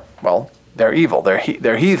are they're evil.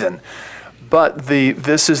 They're heathen. But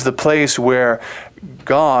this is the place where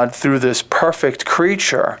God, through this perfect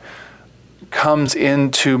creature, comes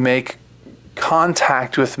in to make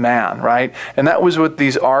contact with man, right? And that was what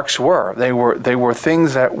these arks were. They were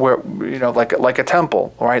things that were, like a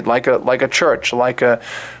temple, right? Like a church, like the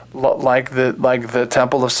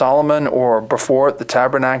Temple of Solomon, or before it, the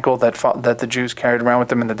tabernacle that the Jews carried around with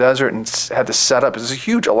them in the desert and had to set up. It was a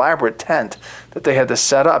huge, elaborate tent that they had to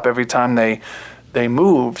set up every time they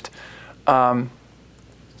moved.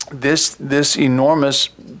 This enormous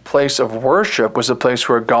place of worship was a place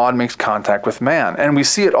where God makes contact with man. And we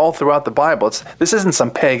see it all throughout the Bible. This isn't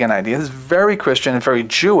some pagan idea. This is very Christian and very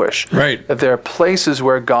Jewish. Right. That there are places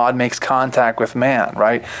where God makes contact with man,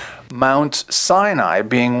 right? Mount Sinai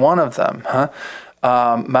being one of them,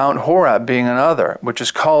 Mount Horeb being another, which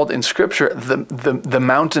is called in Scripture the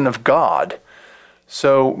mountain of God.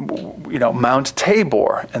 So, Mount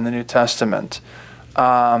Tabor in the New Testament.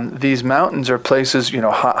 These mountains are places,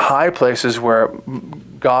 high places where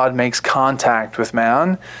God makes contact with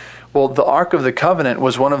man. Well, the Ark of the Covenant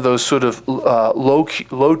was one of those sort of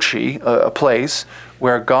loci, a place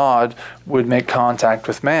where God would make contact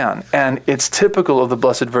with man. And it's typical of the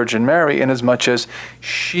Blessed Virgin Mary in as much as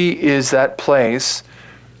she is that place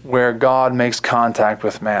where God makes contact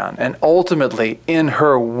with man. And ultimately, in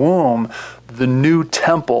her womb, the new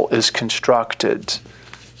temple is constructed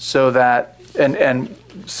so that, and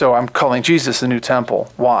so I'm calling Jesus the new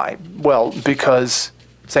temple. Why? Well, because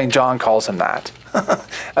St. John calls him that.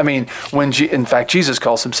 I mean, in fact, Jesus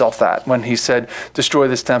calls himself that when he said, destroy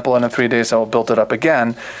this temple and in 3 days I will build it up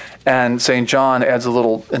again. And St. John adds a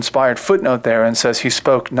little inspired footnote there and says he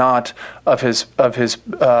spoke not of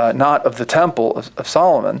not of the temple of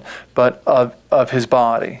Solomon, but of his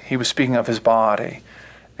body. He was speaking of his body.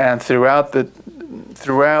 And throughout the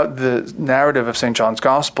narrative of St. John's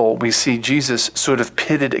Gospel, we see Jesus sort of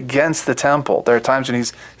pitted against the temple. There are times when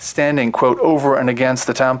he's standing, quote, over and against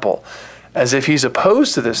the temple, as if he's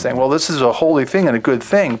opposed to this thing. Well, this is a holy thing and a good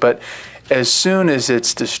thing, but as soon as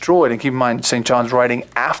it's destroyed, and keep in mind St. John's writing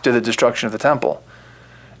after the destruction of the temple,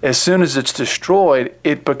 as soon as it's destroyed,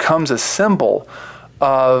 it becomes a symbol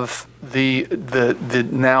of the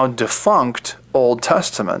now defunct Old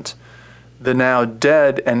Testament, the now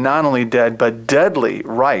dead, and not only dead, but deadly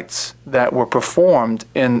rites that were performed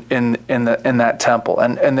in that temple.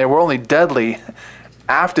 And they were only deadly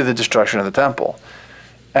after the destruction of the temple,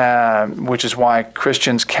 which is why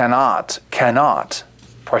Christians cannot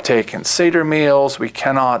partake in Seder meals. We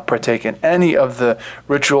cannot partake in any of the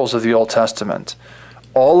rituals of the Old Testament.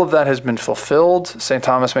 All of that has been fulfilled. St.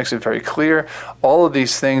 Thomas makes it very clear. All of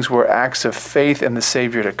these things were acts of faith in the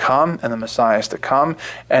Savior to come and the Messiah is to come.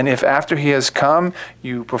 And if after he has come,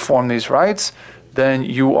 you perform these rites, then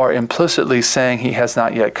you are implicitly saying he has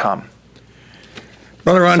not yet come.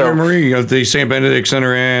 Brother Andre Marie of the St. Benedict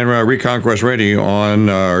Center and Reconquest Radio on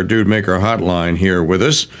our Dude Maker hotline here with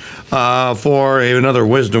us for another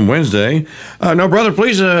Wisdom Wednesday. No, brother,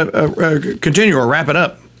 please continue or wrap it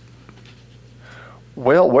up.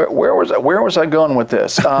 Well, where was I going with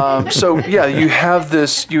this? So yeah, you have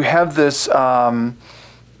this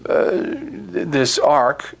this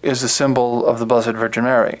ark is a symbol of the Blessed Virgin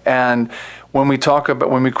Mary, and when we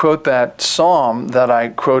quote that psalm that I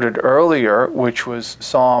quoted earlier, which was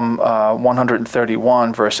Psalm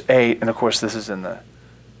 131, verse 8, and of course this is in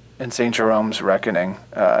St. Jerome's reckoning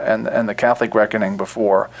and the Catholic reckoning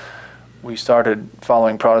before we started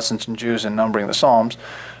following Protestants and Jews and numbering the Psalms.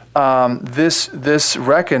 This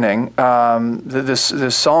reckoning,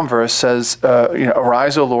 this psalm verse says,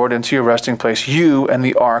 arise, O Lord, into your resting place, you and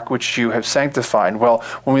the ark which you have sanctified. Well,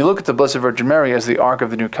 when we look at the Blessed Virgin Mary as the ark of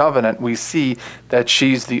the new covenant, we see that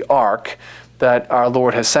she's the ark that our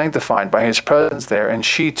Lord has sanctified by his presence there, and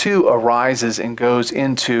she too arises and goes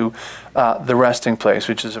into the resting place,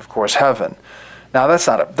 which is of course heaven. Now, that's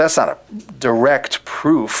not a direct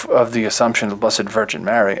proof of the assumption of the Blessed Virgin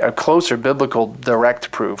Mary. A closer biblical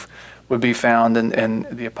direct proof would be found in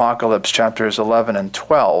the Apocalypse chapters 11 and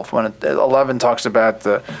 12. When 11 talks about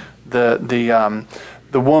the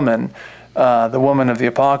woman of the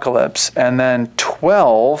Apocalypse, and then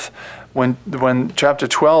 12, when chapter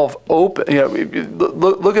 12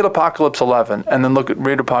 look at Apocalypse 11 and then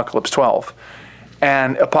read Apocalypse 12,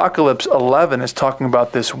 and Apocalypse 11 is talking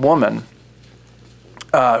about this woman.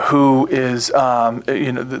 Who is,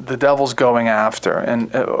 the devil's going after.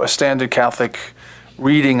 And a standard Catholic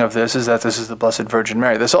reading of this is that this is the Blessed Virgin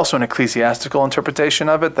Mary. There's also an ecclesiastical interpretation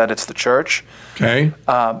of it, that it's the church. Okay.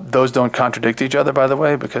 Those don't contradict each other, by the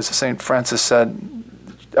way, because St. Francis said,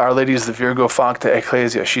 Our Lady is the Virgo Facta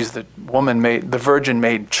Ecclesia. She's the the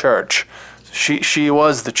Virgin-made church. She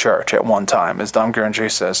was the church at one time, as Dom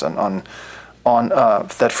Guéranger says on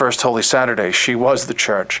that first Holy Saturday. She was the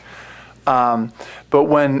church. But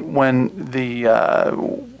when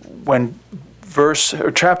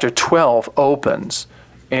chapter 12 opens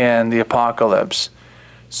in the Apocalypse,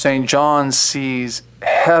 St. John sees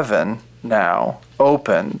heaven now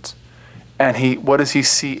opened, and what does he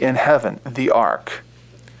see in heaven? The ark.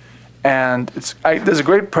 And there's a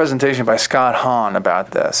great presentation by Scott Hahn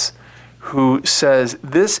about this, who says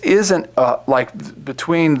this isn't like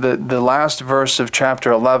between the last verse of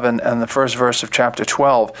chapter 11 and the first verse of chapter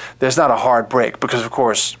 12, there's not a hard break, because of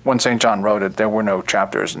course when St. John wrote it, there were no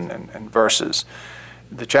chapters and verses.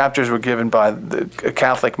 The chapters were given by a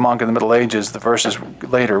Catholic monk in the Middle Ages. The verses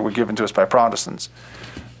later were given to us by Protestants.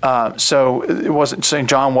 So St.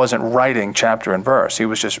 John wasn't writing chapter and verse. He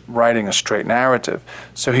was just writing a straight narrative.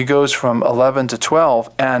 So he goes from 11 to 12,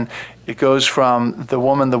 and it goes from the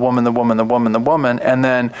woman, and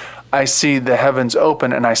then I see the heavens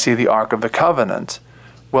open and I see the Ark of the Covenant.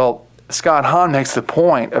 Well, Scott Hahn makes the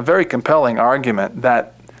point, a very compelling argument,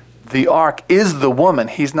 that the Ark is the woman.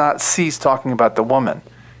 He's not ceased talking about the woman.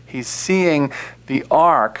 He's seeing the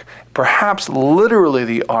ark, perhaps literally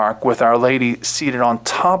the ark, with Our Lady seated on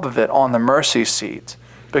top of it on the mercy seat,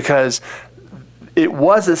 because it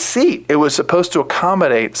was a seat. It was supposed to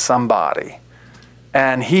accommodate somebody.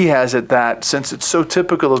 And he has it that since it's so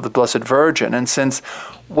typical of the Blessed Virgin, and since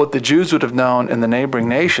what the Jews would have known in the neighboring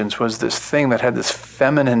nations was this thing that had this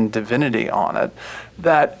feminine divinity on it,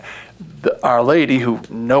 that Our Lady, who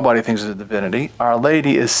nobody thinks is a divinity, Our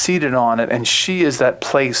Lady is seated on it, and she is that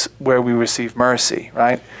place where we receive mercy,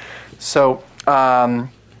 right? So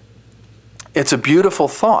it's a beautiful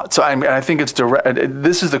thought. So I think it's direct.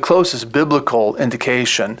 This is the closest biblical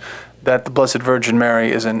indication that the Blessed Virgin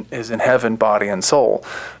Mary is in heaven, body and soul.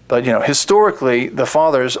 But historically, the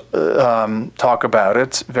fathers talk about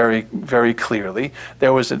it very, very clearly.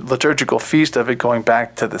 There was a liturgical feast of it going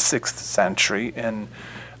back to the 6th century, and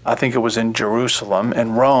I think it was in Jerusalem.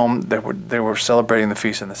 In Rome, they were celebrating the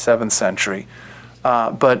feast in the 7th century.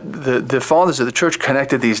 But the fathers of the Church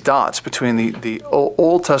connected these dots between the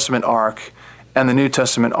Old Testament ark and the New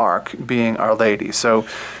Testament ark being Our Lady. So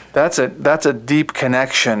that's a deep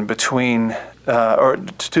connection between or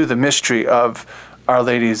to the mystery of Our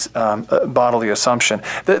Lady's bodily assumption.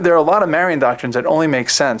 There are a lot of Marian doctrines that only make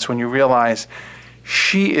sense when you realize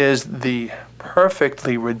she is the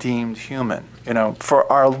perfectly redeemed human.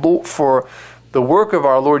 For the work of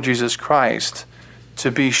our Lord Jesus Christ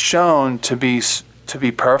to be shown to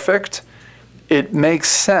be perfect, it makes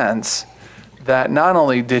sense that not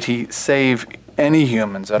only did he save any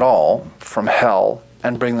humans at all from hell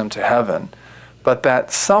and bring them to heaven, but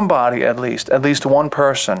that somebody, at least one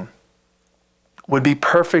person, would be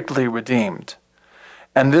perfectly redeemed.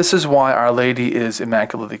 And this is why Our Lady is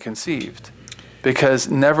immaculately conceived, because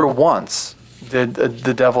never once did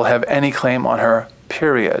the devil have any claim on her,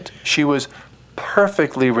 period. She was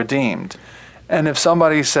perfectly redeemed. And if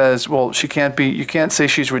somebody says, well, you can't say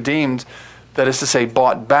she's redeemed, that is to say,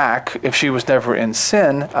 bought back, if she was never in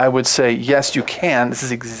sin, I would say, yes, you can. This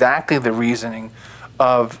is exactly the reasoning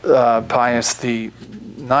of Pius IX,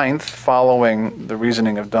 following the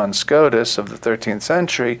reasoning of Duns Scotus of the 13th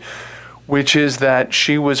century, which is that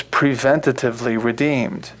she was preventatively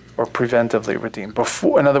redeemed, or preventively redeemed.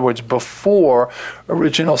 In other words, before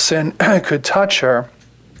original sin could touch her,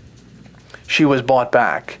 she was bought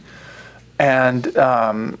back. And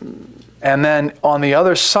then on the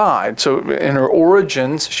other side, so in her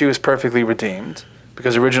origins, she was perfectly redeemed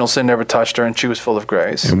because original sin never touched her and she was full of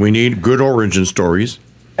grace. And we need good origin stories.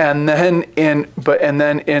 And then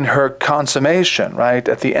in her consummation, right,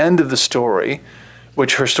 at the end of the story,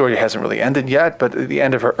 which her story hasn't really ended yet, but at the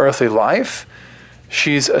end of her earthly life,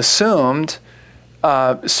 she's assumed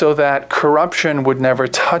so that corruption would never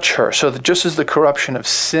touch her. So that just as the corruption of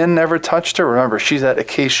sin never touched her, remember, she's that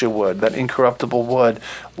acacia wood, that incorruptible wood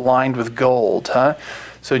lined with gold.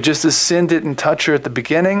 So just as sin didn't touch her at the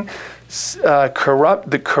beginning,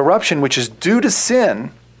 the corruption which is due to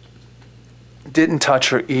sin didn't touch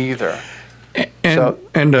her either.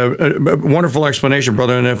 And a wonderful explanation,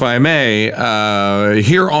 brother, and if I may,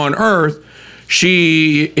 here on earth,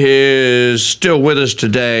 she is still with us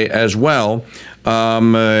today as well,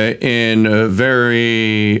 in a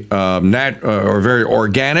very very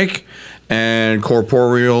organic and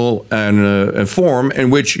corporeal and form in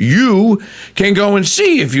which you can go and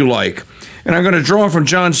see if you like. And I'm going to draw from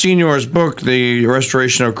John Senior's book, The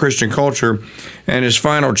Restoration of Christian Culture, and his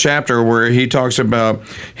final chapter where he talks about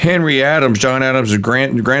Henry Adams, John Adams'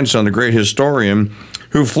 grandson, the great historian,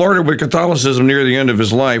 who flirted with Catholicism near the end of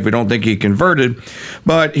his life. We don't think he converted,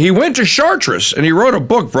 but he went to Chartres and he wrote a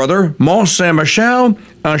book, brother, Mont Saint-Michel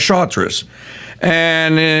en Chartres.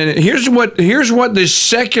 And here's what the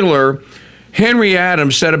secular Henry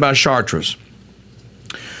Adams said about Chartres.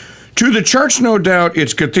 To the church, no doubt,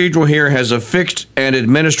 its cathedral here has a fixed and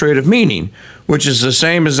administrative meaning, which is the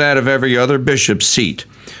same as that of every other bishop's seat.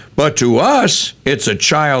 But to us, it's a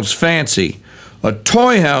child's fancy, a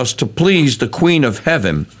toy house to please the Queen of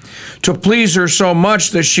Heaven, to please her so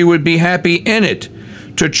much that she would be happy in it,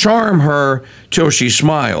 to charm her till she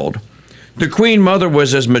smiled. The Queen Mother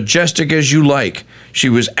was as majestic as you like. She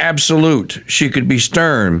was absolute. She could be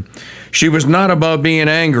stern. She was not above being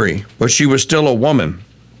angry, but she was still a woman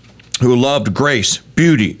who loved grace,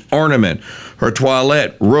 beauty, ornament, her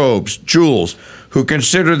toilette, robes, jewels, who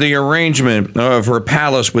considered the arrangement of her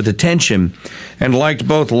palace with attention and liked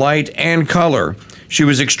both light and color. She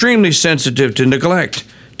was extremely sensitive to neglect,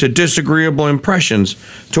 to disagreeable impressions,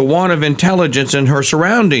 to want of intelligence in her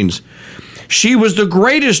surroundings. She was the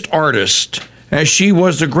greatest artist, as she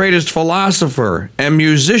was the greatest philosopher and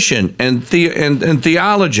musician and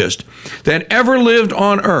theologist that ever lived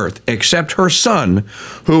on earth, except her son,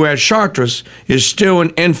 who at Chartres is still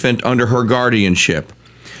an infant under her guardianship.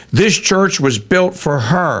 This church was built for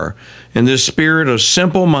her in the spirit of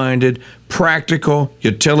simple-minded, practical,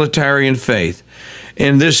 utilitarian faith.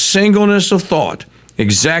 In this singleness of thought,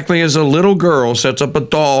 exactly as a little girl sets up a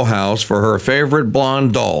dollhouse for her favorite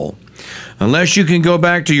blonde doll. Unless you can go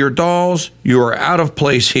back to your dolls, you are out of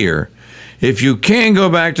place here. If you can go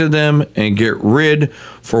back to them and get rid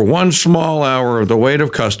for one small hour of the weight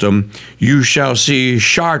of custom, you shall see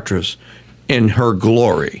Chartres in her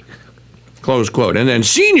glory. Close quote. And then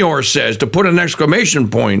Senior says, to put an exclamation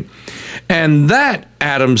point, and that,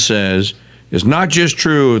 Adam says, is not just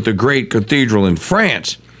true of the great cathedral in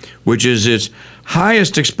France, which is its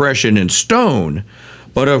highest expression in stone,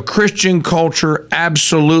 but of Christian culture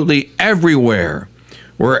absolutely everywhere.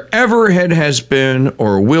 Wherever it has been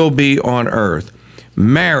or will be on earth,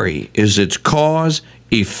 Mary is its cause,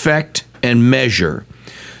 effect, and measure.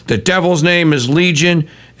 The devil's name is Legion,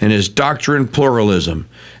 and his doctrine pluralism.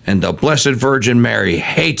 And the Blessed Virgin Mary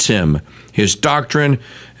hates him, his doctrine,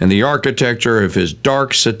 and the architecture of his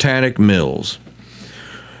dark satanic mills.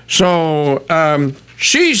 So,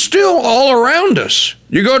 she's still all around us.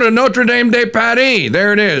 You go to Notre Dame de Paris,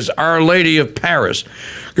 there it is, Our Lady of Paris.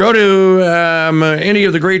 Go to any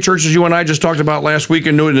of the great churches you and I just talked about last week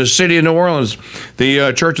in the city of New Orleans,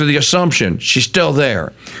 the Church of the Assumption. She's still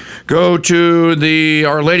there. Go to the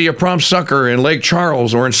Our Lady of Prompt Succor in Lake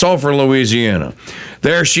Charles or in Sulphur, Louisiana.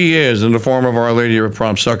 There she is in the form of Our Lady of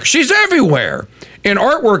Prompt Succor. She's everywhere. In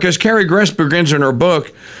artwork, as Carrie Gress begins in her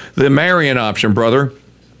book, The Marian Option, brother,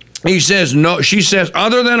 she says,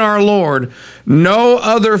 other than our Lord, no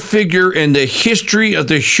other figure in the history of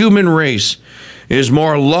the human race is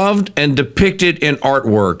more loved and depicted in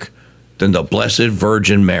artwork than the Blessed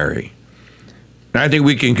Virgin Mary. I think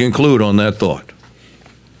we can conclude on that thought.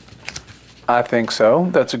 I think so.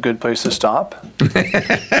 That's a good place to stop.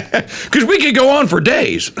 Because we could go on for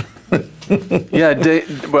days. Yeah,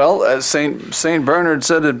 as Saint Bernard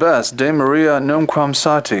said it best, De Maria nunquam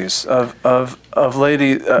satis, of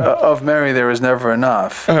Mary there is never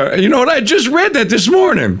enough. You know what? I just read that this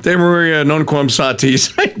morning. De Maria nunquam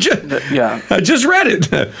satis. I just read it.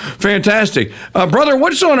 Fantastic. Brother,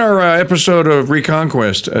 what's on our episode of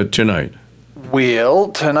Reconquest tonight?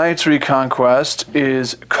 Well, tonight's Reconquest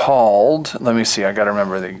is called, let me see, I got to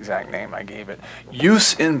remember the exact name I gave it,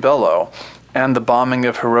 Jus in Bello and the Bombing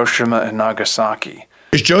of Hiroshima and Nagasaki.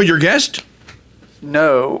 Is Joe your guest?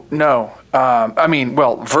 No.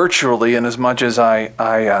 Virtually, in as much as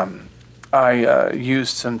I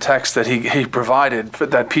used some text that he provided for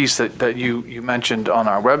that piece that you mentioned on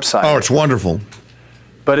our website. Oh, it's wonderful.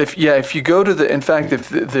 But if you go to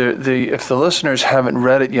if the listeners haven't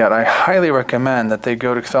read it yet, I highly recommend that they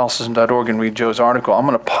go to Catholicism.org and read Joe's article. I'm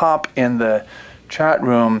going to pop in the chat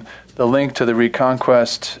room the link to the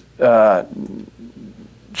Reconquest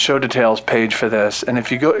show details page for this, and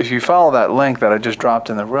if you follow that link that I just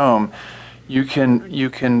dropped in the room, you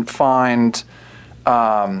can find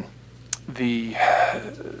the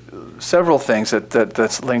several things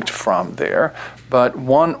that's linked from there, but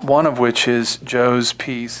one of which is Joe's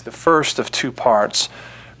piece, the first of two parts,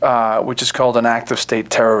 which is called An Act of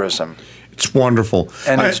State Terrorism. It's wonderful.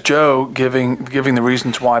 And it's Joe giving the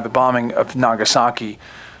reasons why the bombing of Nagasaki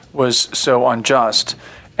was so unjust.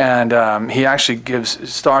 And he actually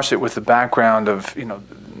starts it with the background of,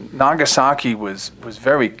 Nagasaki was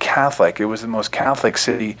very Catholic. It was the most Catholic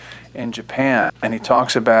city in Japan. And he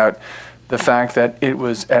talks about the fact that it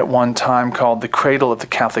was at one time called the cradle of the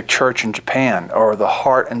Catholic Church in Japan, or the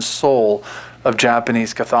heart and soul of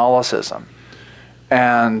Japanese Catholicism.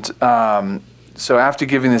 And so after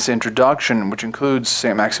giving this introduction, which includes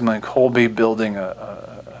St. Maximilian Kolbe building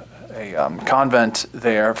a convent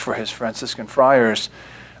there for his Franciscan friars,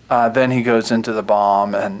 then he goes into the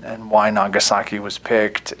bomb and why Nagasaki was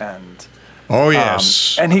picked. And oh,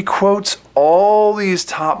 yes. And he quotes all these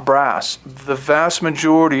top brass. The vast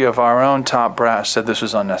majority of our own top brass said this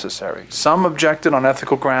was unnecessary. Some objected on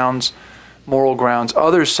ethical grounds, moral grounds.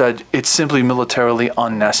 Others said it's simply militarily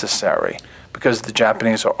unnecessary because the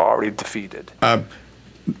Japanese are already defeated.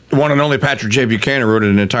 One and only Patrick J. Buchanan wrote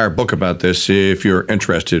an entire book about this, if you're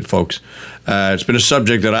interested, folks. It's been a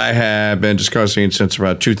subject that I have been discussing since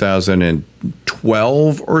about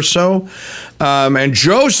 2012 or so. And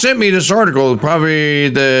Joe sent me this article probably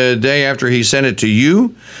the day after he sent it to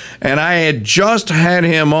you. And I had just had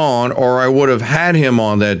him on, or I would have had him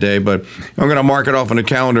on that day, but I'm going to mark it off on the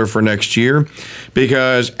calendar for next year,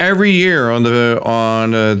 because every year on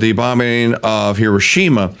the bombing of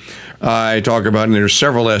Hiroshima, I talk about, and there's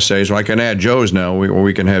several essays, so I can add Joe's now, or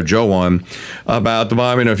we can have Joe on, about the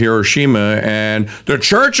bombing of Hiroshima and the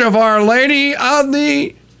Church of Our Lady of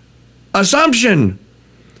the Assumption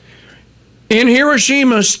in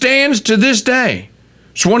Hiroshima stands to this day.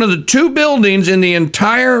 It's one of the two buildings in the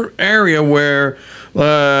entire area where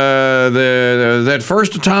that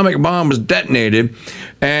first atomic bomb was detonated,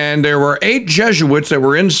 and there were 8 Jesuits that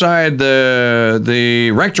were inside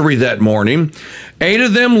the rectory that morning. 8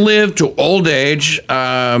 of them lived to old age.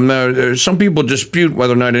 Now, some people dispute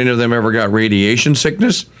whether or not any of them ever got radiation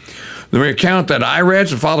sickness. The account that I read,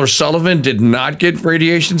 Father Sullivan did not get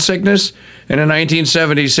radiation sickness. And in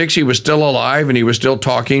 1976, he was still alive, and he was still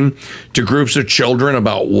talking to groups of children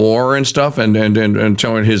about war and stuff, and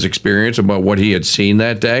telling his experience about what he had seen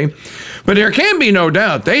that day. But there can be no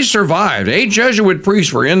doubt they survived. 8 Jesuit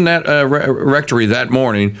priests were in that rectory that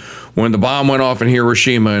morning when the bomb went off in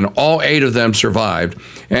Hiroshima, and all 8 of them survived.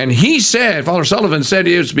 And he said, Father Sullivan said,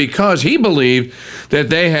 it was because he believed that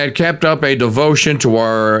they had kept up a devotion to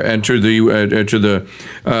the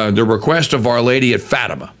request of Our Lady at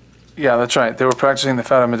Fatima. Yeah, that's right. They were practicing the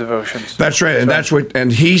Fatima devotions. That's right, and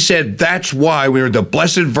he said that's why the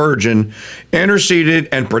Blessed Virgin interceded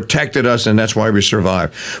and protected us, and that's why we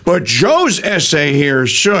survived. But Joe's essay here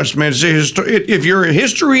is just, man, if you're a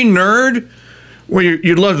history nerd, well,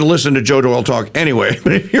 you'd love to listen to Joe Doyle talk anyway.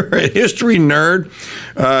 But if you're a history nerd,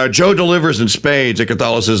 Joe delivers in spades at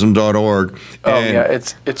Catholicism.org. Yeah,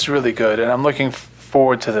 it's really good, and I'm looking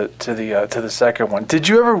forward to the second one. Did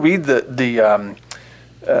you ever read the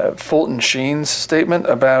Fulton Sheen's statement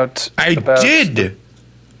about? I did.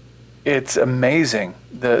 It's amazing.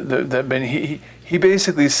 He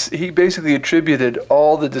basically attributed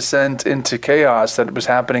all the descent into chaos that was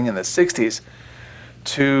happening in the '60s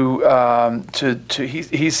he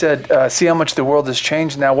said, see how much the world has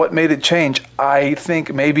changed now. What made it change? I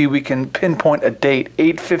think maybe we can pinpoint a date,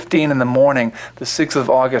 8:15 in the morning, the 6th of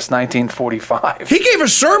August, 1945. He gave a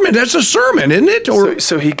sermon. That's a sermon, isn't it?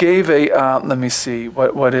 So he gave a, let me see,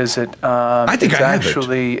 what is it? I think it's I have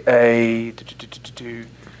actually it.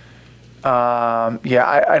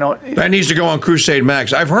 I don't. That needs to go on Crusade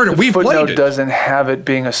Max. I've heard it. We've played it. The footnote doesn't have it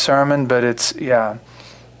being a sermon, but it's, yeah.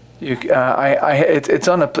 It's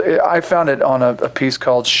on I found it on a piece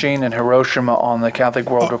called Sheen and Hiroshima on the Catholic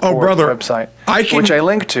World Report website, which I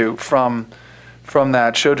linked to from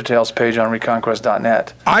that show details page on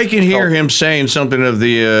reconquest.net. I can hear him saying something of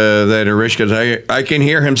that Erishka. I can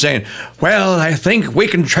hear him saying, well, I think we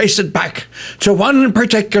can trace it back to one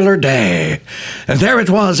particular day. And there it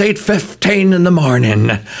was, 8:15 in the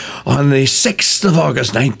morning on the 6th of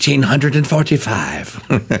August, 1945.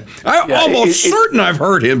 I'm almost certain I've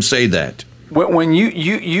heard him say that. When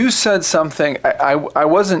you said something, I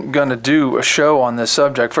wasn't going to do a show on this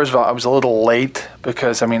subject. First of all, I was a little late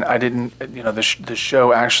because, I didn't, the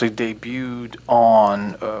show actually debuted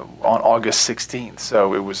on August 16th.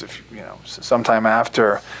 So it was, sometime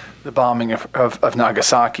after the bombing of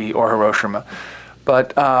Nagasaki or Hiroshima.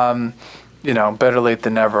 But, better late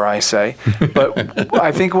than never, I say. But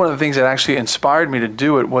I think one of the things that actually inspired me to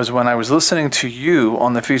do it was when I was listening to you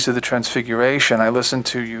on the Feast of the Transfiguration. I listened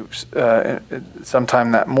to you sometime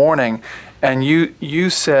that morning, and you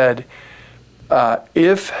said,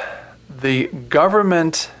 if the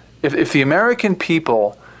government, if the American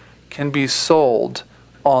people can be sold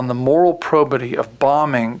on the moral probity of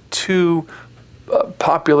bombing 2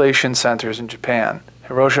 population centers in Japan,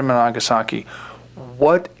 Hiroshima and Nagasaki,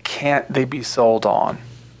 what can't they be sold on?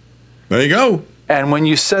 There you go. And when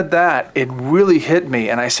you said that, it really hit me.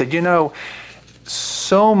 And I said,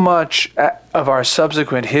 so much of our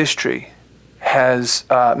subsequent history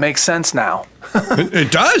makes sense now.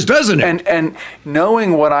 It does, doesn't it? And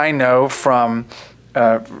knowing what I know from,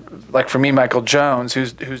 like for me, Michael Jones,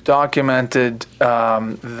 who's documented how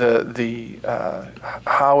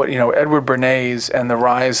Edward Bernays and the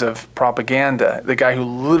rise of propaganda. The guy who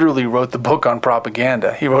literally wrote the book on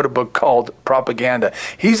propaganda. He wrote a book called Propaganda.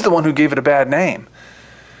 He's the one who gave it a bad name.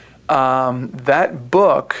 That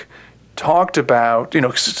book talked about,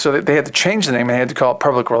 so they had to change the name and they had to call it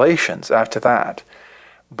Public Relations after that.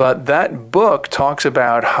 But that book talks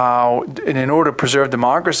about how, in order to preserve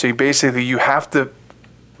democracy, basically you have to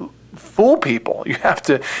fool people. You have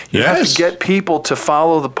to get people to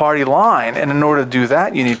follow the party line, and in order to do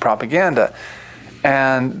that, you need propaganda,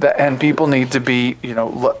 and people need to be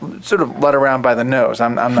sort of led around by the nose.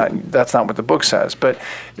 I'm not. That's not what the book says. But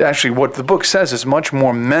actually, what the book says is much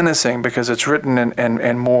more menacing because it's written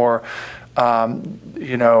in more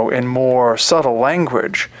in more subtle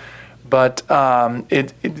language. But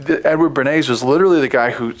Edward Bernays was literally the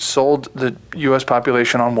guy who sold the U.S.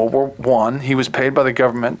 population on World War I. He was paid by the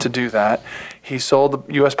government to do that. He sold the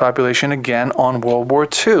U.S. population again on World War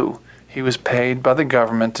II. He was paid by the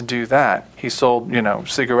government to do that. He sold,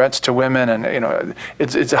 cigarettes to women, and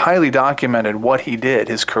it's highly documented what he did,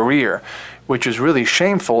 his career, which is really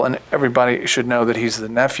shameful. And everybody should know that he's the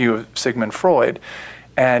nephew of Sigmund Freud,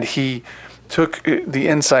 and he took the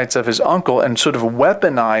insights of his uncle and sort of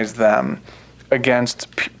weaponized them against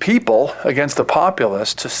people, against the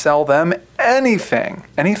populace, to sell them anything.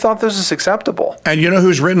 And he thought this was acceptable. And you know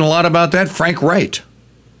who's written a lot about that? Frank Wright.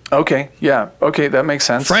 Okay, yeah, okay, that makes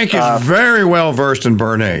sense. Frank is very well versed in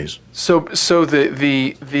Bernays. So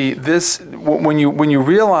when you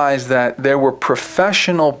realize that there were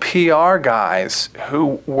professional PR guys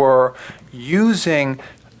who were using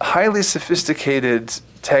highly sophisticated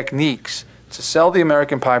techniques to sell the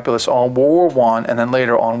American populace on World War I and then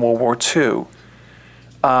later on World War II.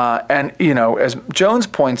 And, you know, as Jones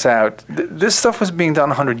points out, this stuff was being done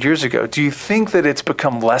 100 years ago. Do you think that it's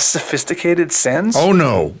become less sophisticated since? Oh,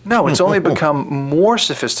 no. No, it's only become more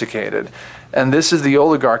sophisticated. And this is the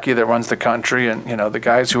oligarchy that runs the country, and, you know, the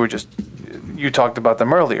guys who are just, you talked about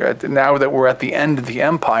them earlier. Now that we're at the end of the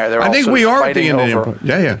empire, they're all fighting over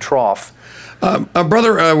the trough.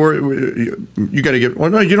 Brother, you got to get,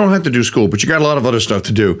 well, no, you don't have to do school, but you got a lot of other stuff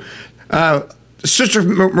to do. Sister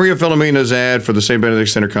Maria Filomena's ad for the St. Benedict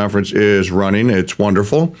Center Conference is running. It's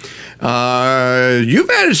wonderful. You've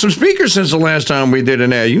added some speakers since the last time we did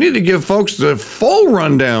an ad. You need to give folks the full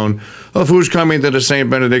rundown of who's coming to the St.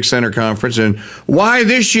 Benedict Center Conference and why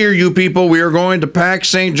this year, you people, we are going to pack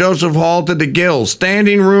St. Joseph Hall to the gills.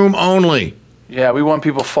 Standing room only. Yeah, we want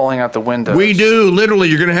people falling out the windows. We do, literally.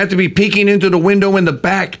 You're going to have to be peeking into the window in the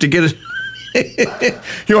back to get it.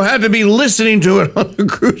 You'll have to be listening to it on the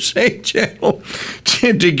Crusade channel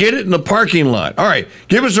to get it in the parking lot. All right,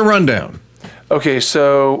 give us a rundown. Okay,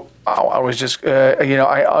 so I was just,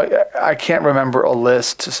 I can't remember a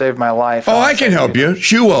list to save my life. Oh, I can help you.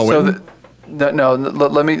 Hugh Owen.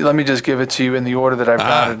 Let me just give it to you in the order that I've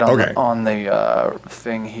got it on the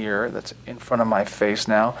thing here that's in front of my face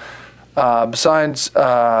now. Besides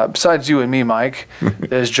you and me, Mike,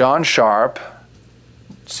 there's John Sharp,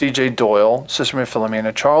 C.J. Doyle, Sister Maria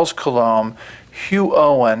Filomena, Charles Coulombe, Hugh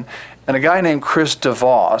Owen, and a guy named Chris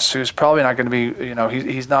DeVos, who's probably not going to be,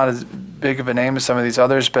 he's not as big of a name as some of these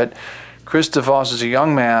others, but Chris DeVos is a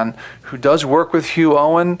young man who does work with Hugh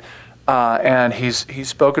Owen, and he's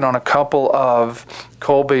spoken on a couple of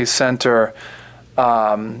Colby Center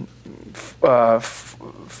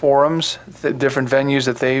forums, different venues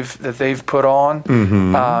that they've put on.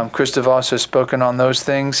 Mm-hmm. Chris DeVos has spoken on those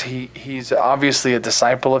things. He's obviously a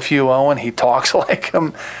disciple of Hugh Owen. He talks like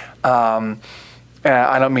him. I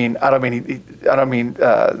don't mean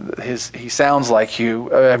he sounds like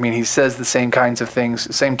Hugh. I mean he says the same kinds of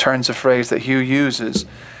things, same turns of phrase that Hugh uses.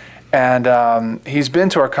 And he's been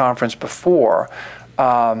to our conference before.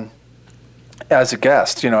 As a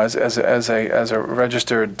guest, as a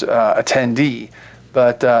registered attendee,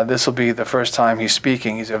 but this will be the first time he's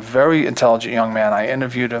speaking. He's a very intelligent young man. I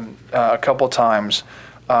interviewed him a couple times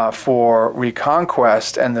for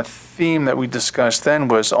Reconquest, and the theme that we discussed then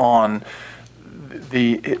was on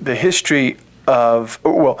the history of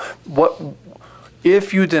what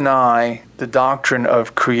if you deny the doctrine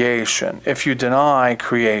of creation, if you deny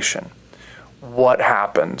creation, what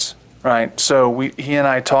happens? Right. So he and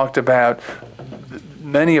I talked about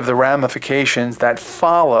many of the ramifications that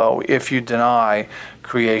follow if you deny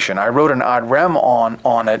creation. I wrote an ad rem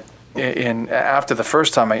on it after the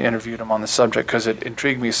first time I interviewed him on the subject because it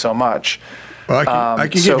intrigued me so much. Well, I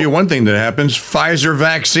can give you one thing that happens: Pfizer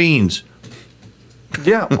vaccines.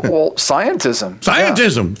 Yeah. Well, scientism.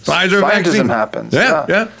 Pfizer vaccine happens.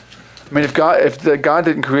 Yeah. I mean, if God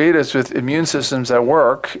didn't create us with immune systems that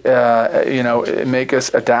work, make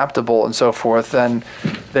us adaptable and so forth, then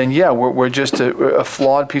we're just a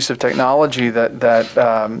flawed piece of technology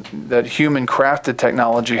that human crafted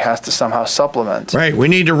technology has to somehow supplement. Right. We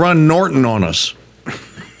need to run Norton on us.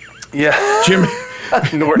 Yeah. Jim.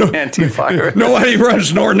 Norton antivirus. Nobody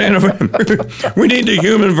runs Norton antivirus. We need the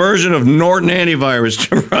human version of Norton antivirus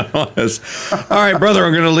to run on us. All right, brother,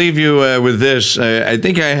 I'm going to leave you with this. I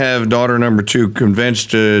think I have daughter number 2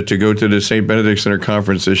 convinced to go to the St. Benedict Center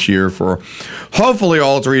Conference this year for hopefully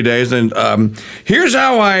all 3 days. And here's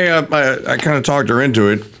how I kind of talked her into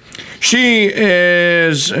it. She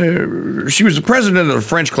was the president of the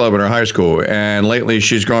French club in her high school, and lately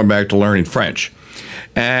she's gone back to learning French.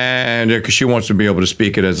 And because she wants to be able to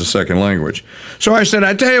speak it as a second language. So I said,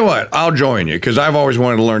 I tell you what, I'll join you because I've always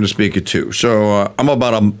wanted to learn to speak it too. So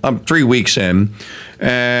I'm 3 weeks in,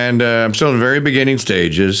 and I'm still in the very beginning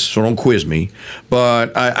stages, so don't quiz me.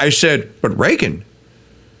 But I said, but Reagan,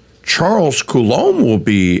 Charles Coulombe will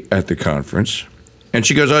be at the conference. And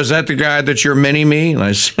she goes, oh, is that the guy that's your mini-me? And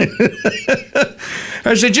I said,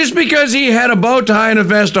 just because he had a bow tie and a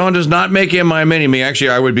vest on does not make him my mini-me.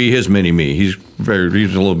 Actually, I would be his mini-me. He's a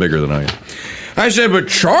little bigger than I am. I said, but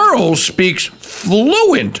Charles speaks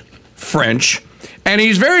fluent French And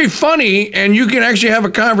he's very funny, and you can actually have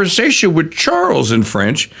a conversation with Charles in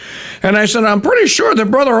French. And I said, I'm pretty sure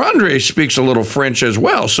that Brother Andre speaks a little French as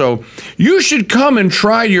well. So you should come and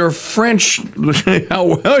try your French,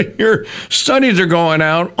 how well your studies are going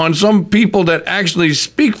out on some people that actually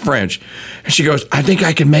speak French. And she goes, I think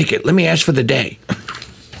I can make it. Let me ask for the day.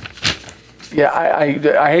 Yeah,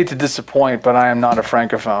 I hate to disappoint, but I am not a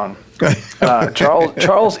Francophone.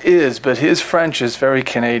 Charles is, but his French is very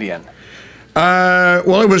Canadian.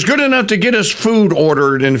 Well, it was good enough to get us food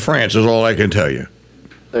ordered in France, is all I can tell you.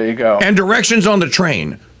 There you go. And directions on the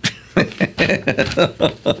train.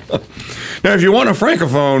 Now, if you want a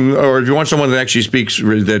francophone, or if you want someone that actually speaks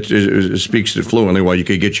it fluently, well, you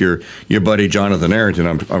could get your buddy Jonathan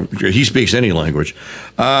Arrington. He speaks any language.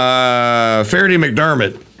 Faraday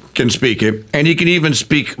McDermott can speak it, and he can even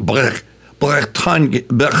speak Bretagne.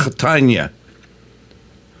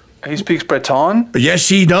 He speaks Breton? Yes,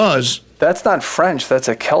 he does. That's not French. That's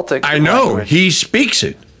a Celtic I know. language. He speaks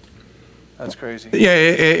it. That's crazy. Yeah,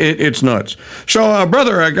 it's nuts. So,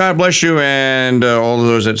 brother, God bless you and all of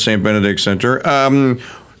those at St. Benedict Center.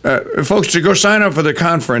 Folks, to go sign up for the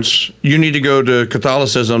conference, you need to go to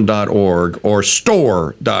Catholicism.org or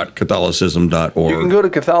store.Catholicism.org. You can go to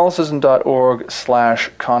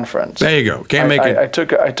Catholicism.org/conference. There you go. Can't make it. I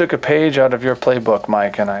took a page out of your playbook,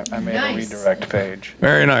 Mike, and I made a redirect page.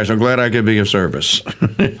 Very nice. I'm glad I could be of service.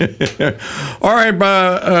 All right,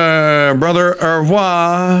 brother. Au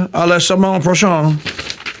revoir. À la semaine prochaine.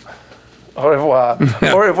 Au revoir.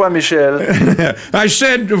 Au revoir, Michel. I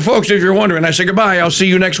said, folks, if you're wondering, I said goodbye. I'll see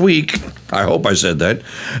you next week. I hope I said that.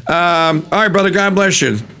 All right, brother. God bless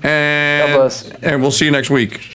you. And, God bless. And we'll see you next week.